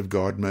priest of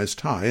God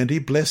Most High, and he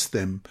blessed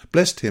him,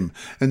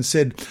 and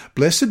said,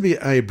 Blessed be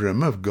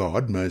Abram of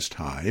God Most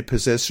High,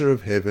 possessor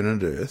of heaven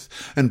and earth,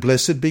 and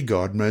blessed be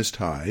God Most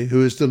High,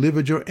 who has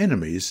delivered your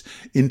enemies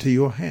into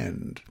your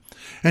hand.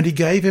 And he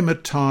gave him a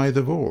tithe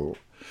of all.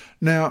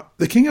 Now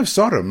the king of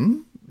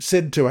Sodom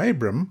said to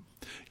Abram,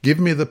 Give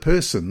me the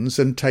persons,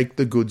 and take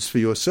the goods for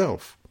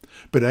yourself.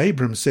 But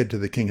Abram said to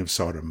the king of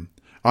Sodom,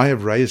 I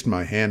have raised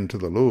my hand to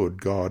the Lord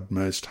God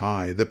Most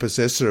High, the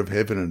possessor of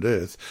heaven and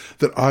earth,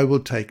 that I will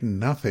take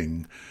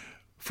nothing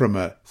from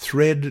a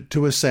thread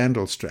to a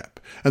sandal strap,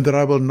 and that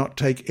I will not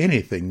take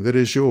anything that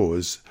is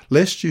yours,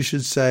 lest you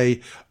should say,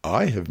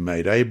 I have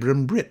made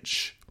Abram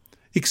rich,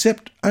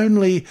 except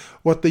only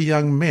what the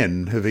young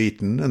men have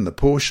eaten, and the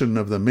portion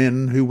of the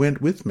men who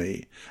went with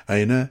me,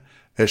 Enah,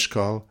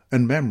 Eshcol,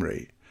 and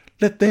Mamre.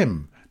 Let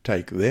them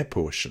take their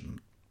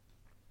portion.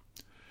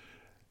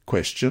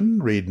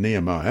 Question. Read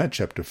Nehemiah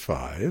chapter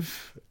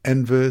 5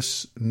 and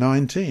verse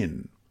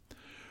 19.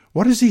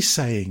 What is he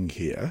saying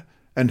here,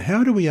 and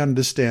how do we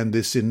understand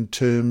this in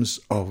terms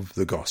of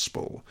the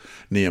gospel?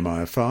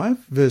 Nehemiah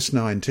 5 verse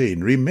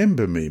 19.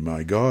 Remember me,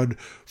 my God,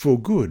 for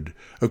good,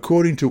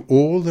 according to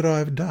all that I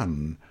have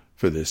done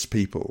for this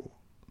people.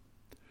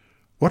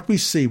 What we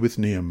see with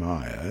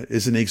Nehemiah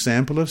is an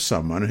example of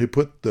someone who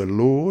put the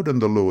Lord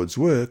and the Lord's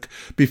work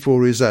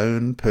before his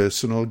own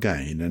personal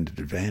gain and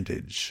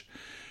advantage.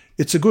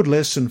 It's a good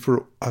lesson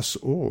for us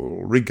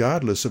all,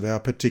 regardless of our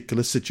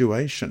particular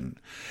situation.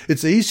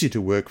 It's easy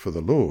to work for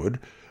the Lord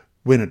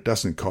when it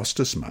doesn't cost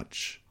us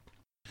much.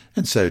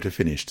 And so to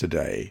finish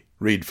today,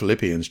 read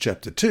Philippians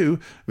chapter 2,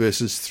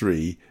 verses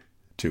 3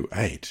 to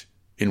 8.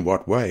 In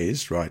what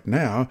ways, right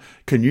now,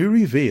 can you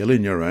reveal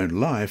in your own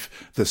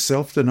life the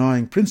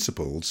self-denying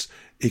principles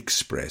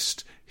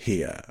expressed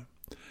here?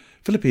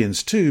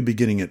 Philippians 2,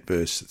 beginning at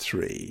verse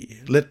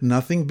 3. Let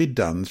nothing be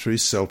done through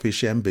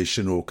selfish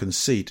ambition or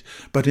conceit,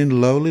 but in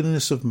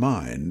lowliness of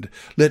mind,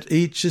 let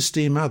each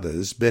esteem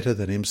others better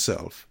than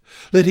himself.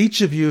 Let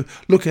each of you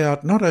look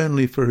out not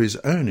only for his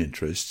own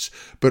interests,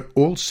 but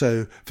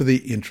also for the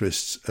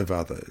interests of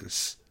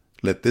others.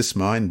 Let this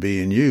mind be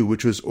in you,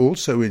 which was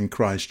also in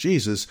Christ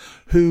Jesus,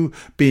 who,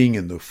 being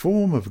in the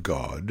form of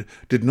God,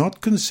 did not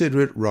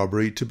consider it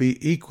robbery to be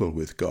equal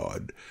with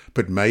God,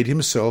 but made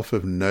himself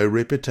of no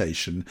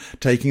reputation,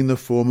 taking the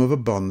form of a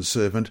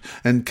bondservant,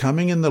 and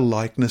coming in the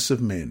likeness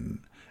of men.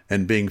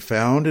 And being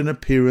found in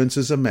appearance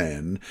as a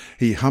man,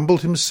 he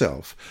humbled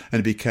himself,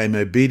 and became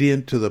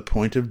obedient to the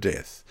point of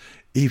death,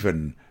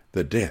 even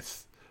the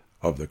death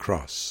of the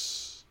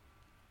cross.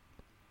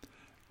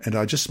 And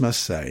I just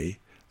must say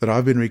that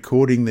I've been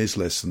recording these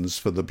lessons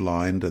for the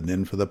blind and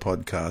then for the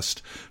podcast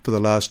for the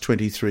last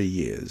 23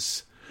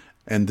 years.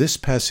 And this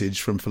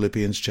passage from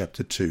Philippians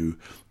chapter 2,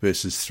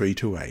 verses 3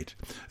 to 8,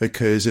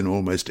 occurs in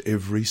almost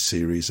every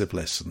series of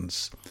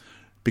lessons,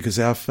 because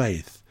our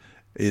faith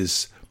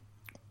is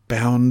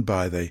bound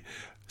by the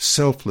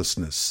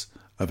selflessness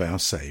of our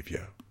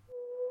Saviour.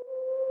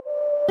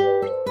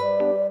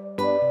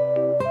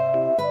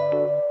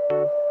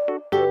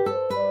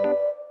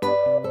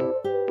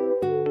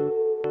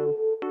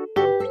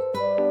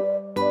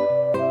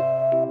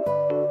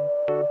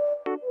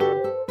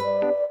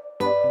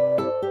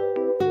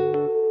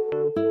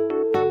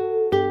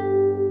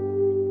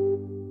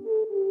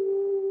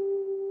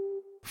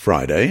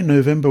 Friday,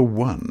 November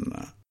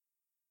 1.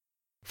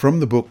 From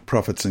the book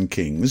Prophets and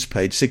Kings,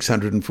 page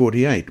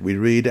 648, we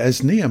read,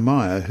 As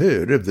Nehemiah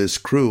heard of this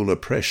cruel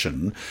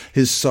oppression,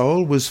 his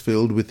soul was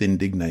filled with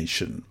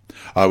indignation.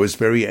 I was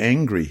very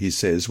angry, he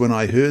says, when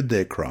I heard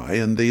their cry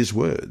and these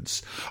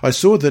words. I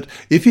saw that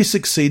if he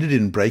succeeded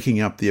in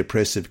breaking up the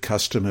oppressive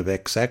custom of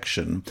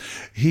exaction,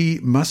 he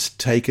must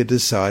take a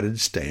decided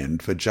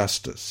stand for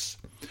justice.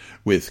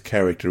 With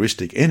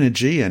characteristic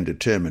energy and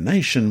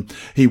determination,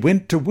 he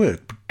went to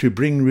work to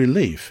bring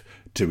relief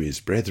to his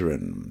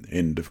brethren."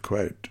 End of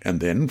quote. And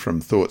then, from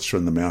Thoughts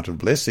from the Mount of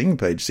Blessing,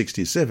 page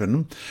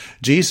 67,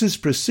 Jesus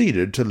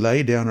proceeded to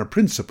lay down a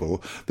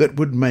principle that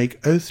would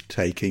make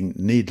oath-taking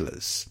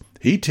needless.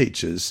 He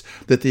teaches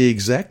that the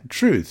exact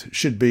truth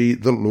should be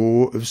the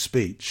law of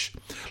speech.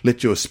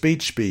 Let your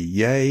speech be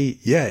yea,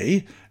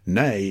 yea,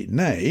 nay,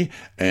 nay,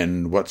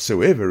 and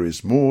whatsoever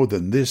is more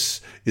than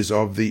this is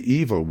of the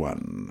evil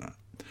one.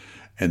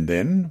 And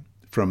then,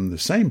 from the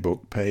same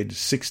book, page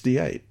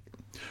 68,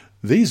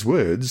 these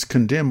words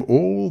condemn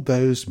all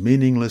those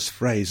meaningless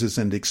phrases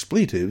and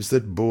expletives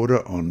that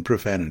border on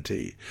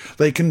profanity.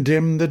 They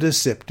condemn the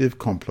deceptive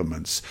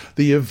compliments,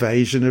 the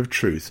evasion of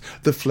truth,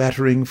 the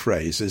flattering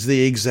phrases,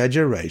 the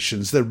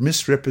exaggerations, the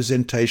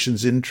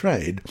misrepresentations in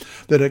trade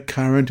that are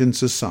current in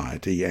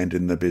society and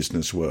in the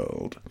business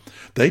world.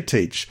 They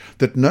teach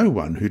that no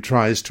one who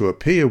tries to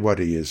appear what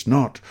he is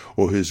not,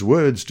 or whose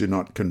words do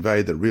not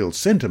convey the real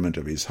sentiment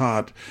of his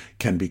heart,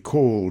 can be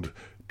called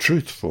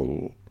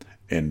truthful.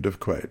 End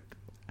of quote.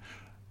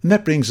 And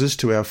that brings us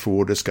to our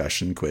 4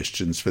 discussion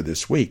questions for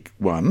this week.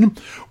 1.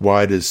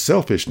 Why does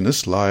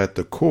selfishness lie at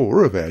the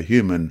core of our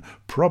human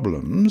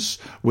problems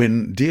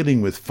when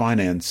dealing with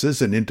finances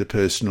and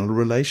interpersonal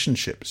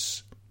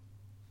relationships?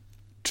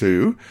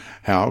 2.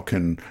 How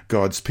can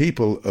God's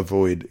people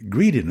avoid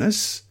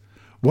greediness?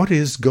 What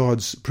is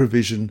God's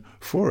provision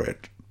for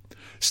it?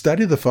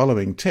 Study the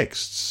following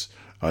texts: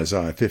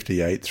 Isaiah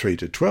 58,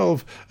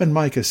 3-12, and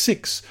Micah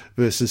 6,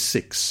 verses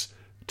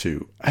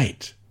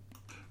 6-8.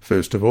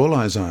 First of all,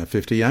 Isaiah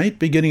 58,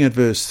 beginning at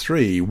verse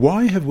 3.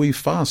 "Why have we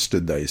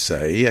fasted, they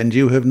say, and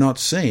you have not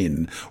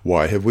seen?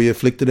 Why have we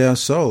afflicted our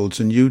souls,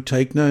 and you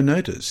take no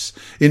notice?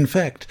 In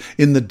fact,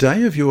 in the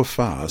day of your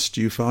fast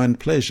you find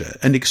pleasure,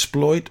 and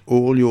exploit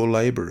all your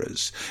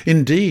labourers.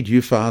 Indeed,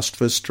 you fast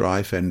for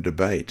strife and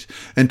debate,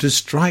 and to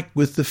strike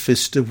with the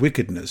fist of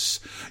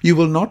wickedness. You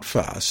will not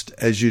fast,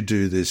 as you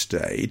do this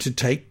day,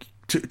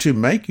 to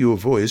make your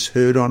voice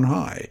heard on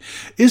high.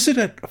 Is it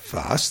a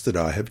fast that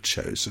I have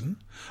chosen?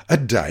 A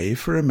day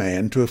for a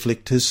man to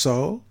afflict his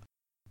soul?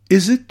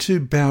 Is it to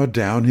bow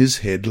down his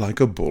head like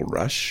a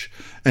bulrush,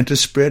 and to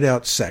spread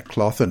out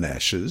sackcloth and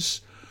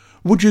ashes?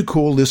 Would you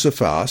call this a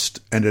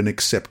fast and an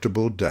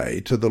acceptable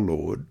day to the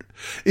Lord?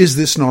 Is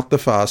this not the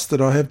fast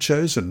that I have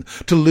chosen,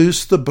 to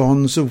loose the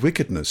bonds of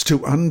wickedness,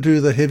 to undo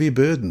the heavy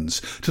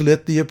burdens, to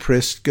let the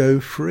oppressed go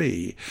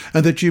free,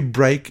 and that you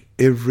break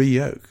every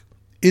yoke?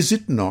 Is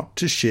it not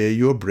to share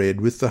your bread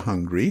with the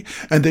hungry,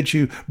 and that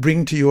you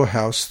bring to your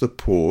house the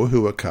poor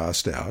who are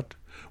cast out?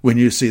 When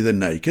you see the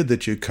naked,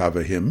 that you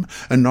cover him,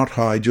 and not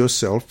hide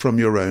yourself from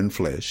your own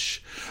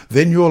flesh?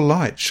 Then your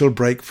light shall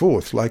break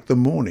forth like the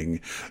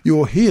morning,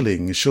 your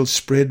healing shall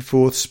spread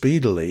forth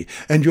speedily,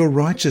 and your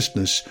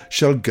righteousness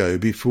shall go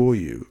before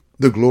you.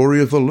 The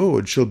glory of the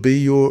Lord shall be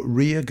your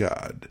rear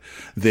guard.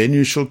 Then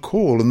you shall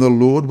call, and the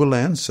Lord will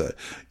answer.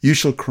 You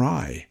shall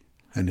cry,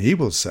 and he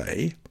will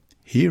say,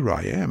 Here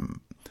I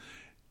am.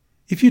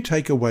 If you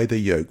take away the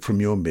yoke from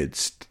your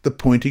midst, the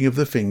pointing of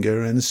the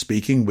finger and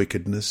speaking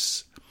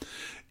wickedness,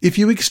 if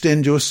you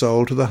extend your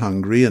soul to the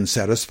hungry and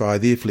satisfy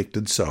the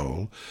afflicted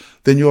soul,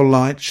 then your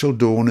light shall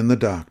dawn in the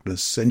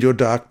darkness, and your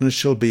darkness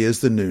shall be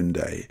as the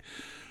noonday.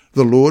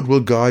 The Lord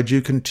will guide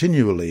you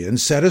continually, and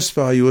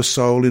satisfy your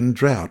soul in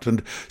drought,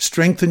 and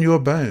strengthen your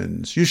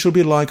bones. You shall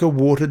be like a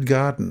watered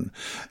garden,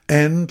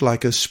 and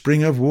like a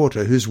spring of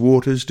water whose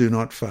waters do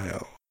not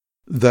fail.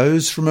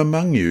 Those from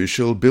among you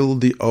shall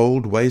build the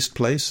old waste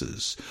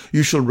places.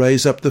 You shall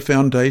raise up the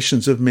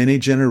foundations of many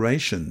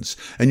generations,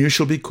 and you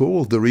shall be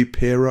called the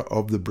repairer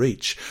of the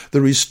breach,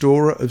 the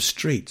restorer of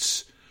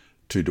streets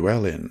to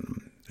dwell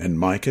in. And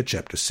Micah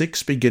chapter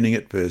 6, beginning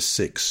at verse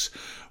 6.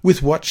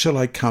 With what shall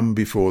I come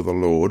before the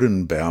Lord,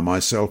 and bow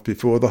myself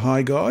before the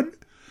high God?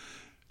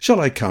 Shall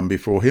I come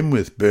before him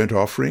with burnt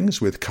offerings,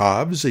 with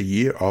calves a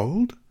year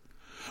old?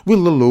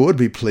 Will the Lord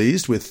be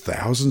pleased with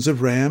thousands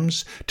of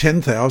rams,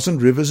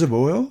 10,000 rivers of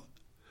oil?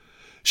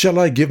 Shall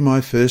I give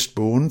my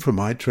firstborn for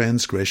my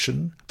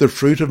transgression, the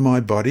fruit of my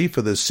body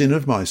for the sin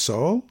of my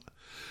soul?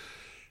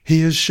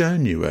 He has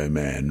shown you, O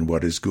man,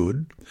 what is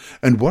good,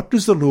 and what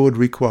does the Lord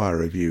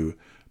require of you,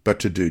 but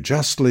to do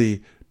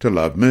justly, to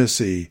love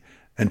mercy,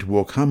 and to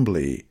walk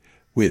humbly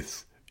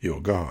with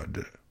your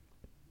God.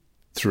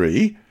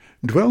 3.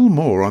 Dwell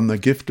more on the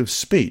gift of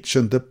speech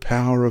and the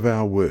power of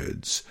our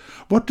words.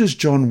 What does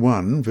John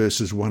 1,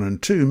 verses 1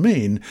 and 2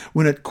 mean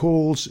when it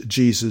calls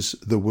Jesus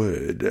the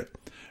Word?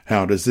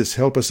 How does this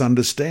help us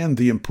understand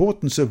the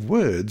importance of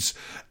words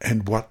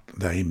and what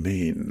they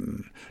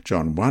mean?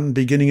 John 1,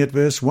 beginning at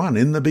verse 1,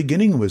 In the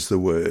beginning was the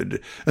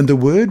Word, and the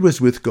Word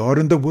was with God,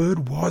 and the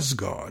Word was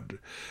God.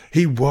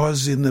 He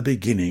was in the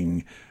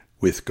beginning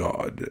with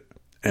God.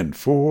 And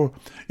 4,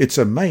 it's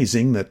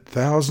amazing that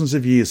thousands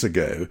of years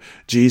ago,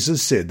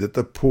 Jesus said that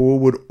the poor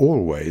would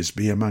always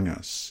be among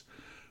us.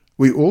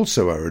 We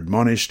also are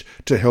admonished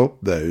to help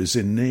those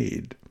in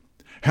need.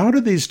 How do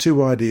these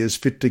two ideas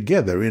fit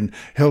together in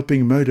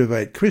helping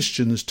motivate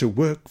Christians to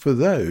work for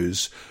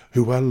those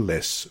who are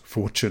less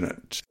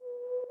fortunate?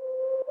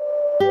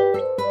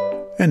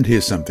 And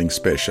here's something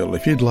special.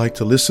 If you'd like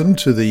to listen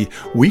to the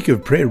Week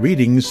of Prayer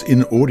readings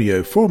in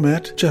audio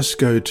format, just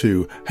go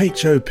to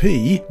hop.ec/WOP.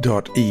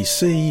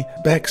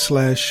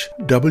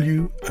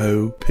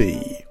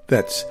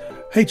 That's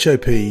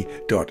hop.ec/WOP.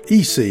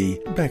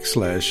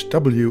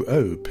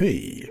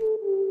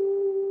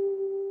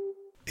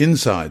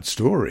 Inside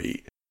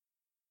Story.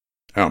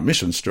 Our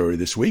mission story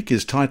this week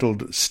is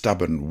titled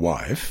Stubborn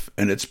Wife,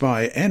 and it's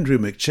by Andrew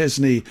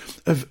McChesney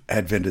of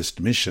Adventist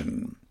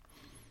Mission.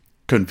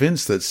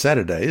 Convinced that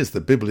Saturday is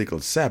the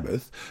biblical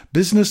Sabbath,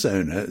 business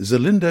owner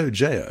Zelindo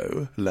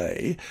Jao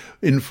Lay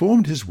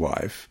informed his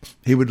wife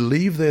he would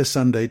leave their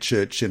Sunday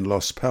church in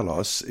Los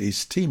Palos,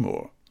 East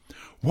Timor.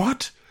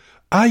 "What?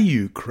 Are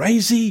you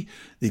crazy?"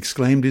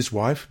 exclaimed his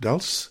wife,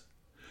 Dulce.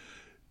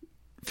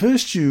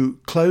 "First you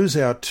close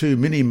our 2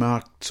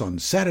 mini-marts on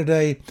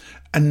Saturday,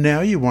 and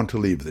now you want to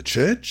leave the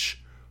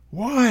church?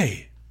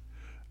 Why?"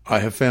 "I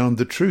have found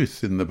the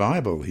truth in the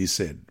Bible," he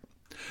said.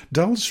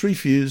 Dulce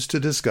refused to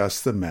discuss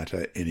the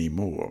matter any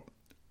more.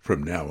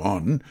 "From now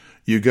on,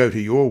 you go to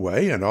your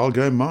way and I'll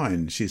go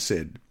mine," she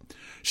said.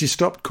 She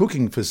stopped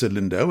cooking for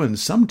Zelindo and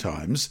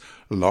sometimes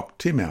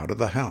locked him out of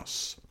the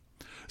house.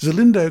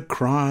 Zelindo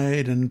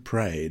cried and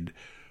prayed.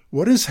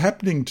 "What is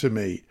happening to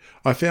me?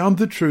 I found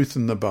the truth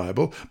in the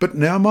Bible, but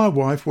now my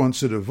wife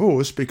wants a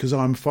divorce because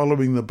I'm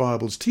following the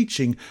Bible's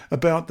teaching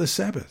about the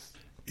Sabbath."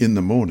 In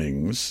the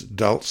mornings,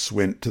 Dulce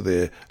went to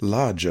their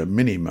larger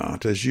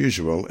mini-mart as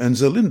usual, and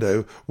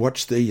Zelindo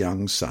watched their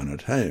young son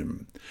at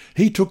home.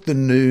 He took the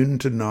noon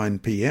to 9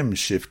 p.m.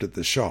 shift at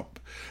the shop,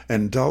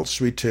 and Dulce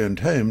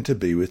returned home to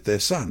be with their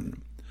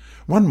son.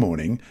 One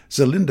morning,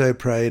 Zelindo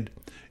prayed,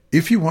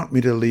 "If you want me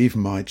to leave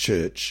my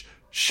church,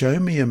 show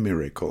me a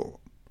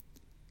miracle."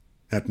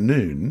 At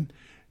noon,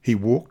 he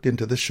walked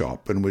into the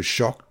shop and was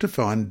shocked to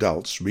find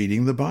Dulce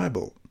reading the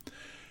Bible.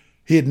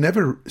 He had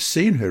never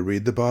seen her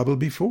read the Bible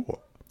before.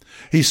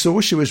 He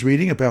saw she was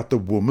reading about the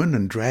woman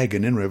and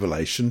dragon in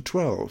Revelation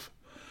 12.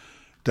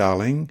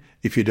 "Darling,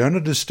 if you don't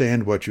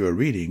understand what you are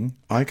reading,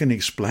 I can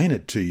explain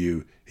it to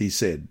you," he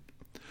said.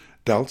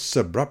 Dulce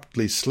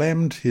abruptly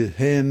slammed his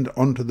hand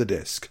onto the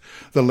desk.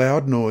 The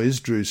loud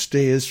noise drew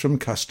stares from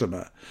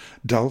customer.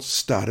 Dulce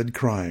started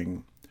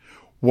crying.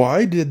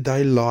 "Why did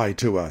they lie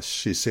to us?"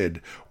 she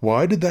said.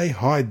 "Why did they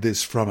hide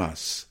this from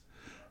us?"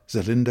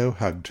 Zelindo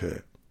hugged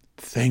her.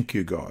 "Thank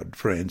you, God,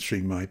 for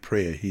answering my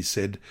prayer," he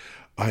said.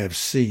 "I have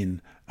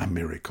seen a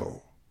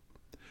miracle."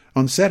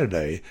 On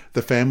Saturday,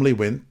 the family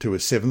went to a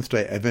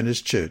Seventh-day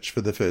Adventist church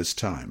for the first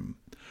time.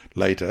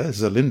 Later,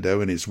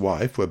 Zelindo and his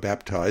wife were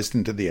baptized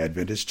into the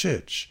Adventist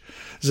church.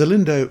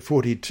 Zelindo,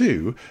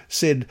 42,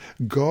 said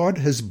God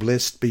has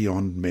blessed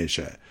beyond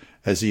measure,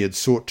 as he had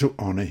sought to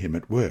honour him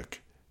at work.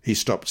 He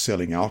stopped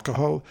selling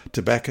alcohol,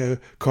 tobacco,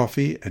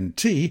 coffee and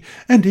tea,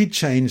 and he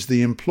changed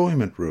the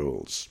employment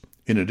rules.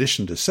 In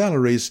addition to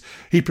salaries,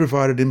 he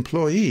provided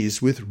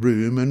employees with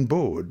room and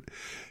board.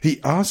 He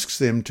asks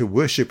them to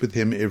worship with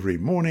him every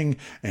morning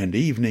and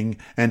evening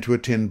and to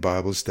attend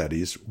Bible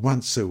studies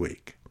once a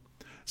week.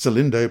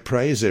 Zelindo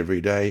prays every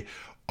day,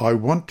 "I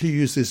want to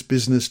use this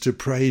business to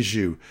praise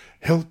you.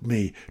 Help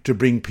me to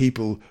bring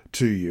people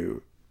to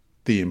you."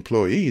 The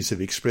employees have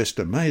expressed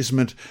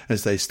amazement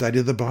as they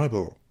study the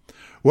Bible.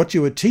 "What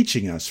you are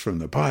teaching us from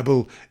the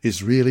Bible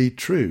is really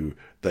true,"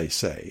 they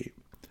say.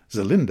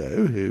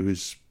 Zelindo,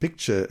 whose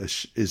picture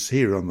is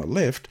here on the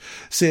left,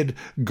 said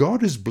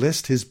God has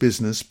blessed his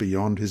business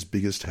beyond his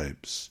biggest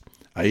hopes.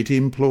 8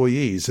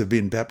 employees have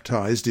been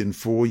baptized in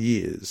 4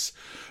 years.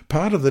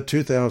 Part of the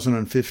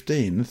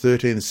 2015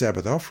 13th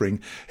Sabbath offering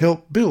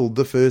helped build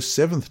the first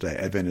Seventh-day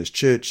Adventist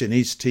church in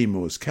East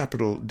Timor's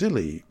capital,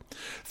 Dili.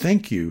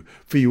 Thank you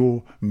for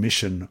your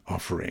mission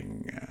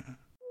offering.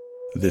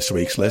 This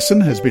week's lesson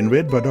has been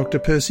read by Dr.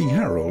 Percy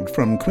Harold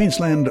from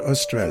Queensland,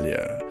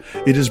 Australia.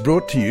 It is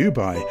brought to you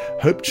by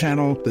Hope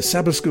Channel, the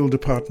Sabbath School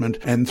Department,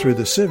 and through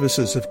the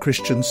services of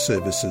Christian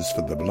Services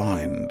for the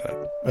Blind.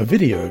 A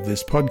video of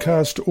this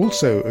podcast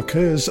also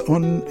occurs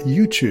on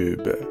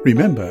YouTube.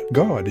 Remember,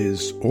 God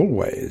is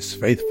always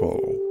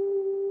faithful.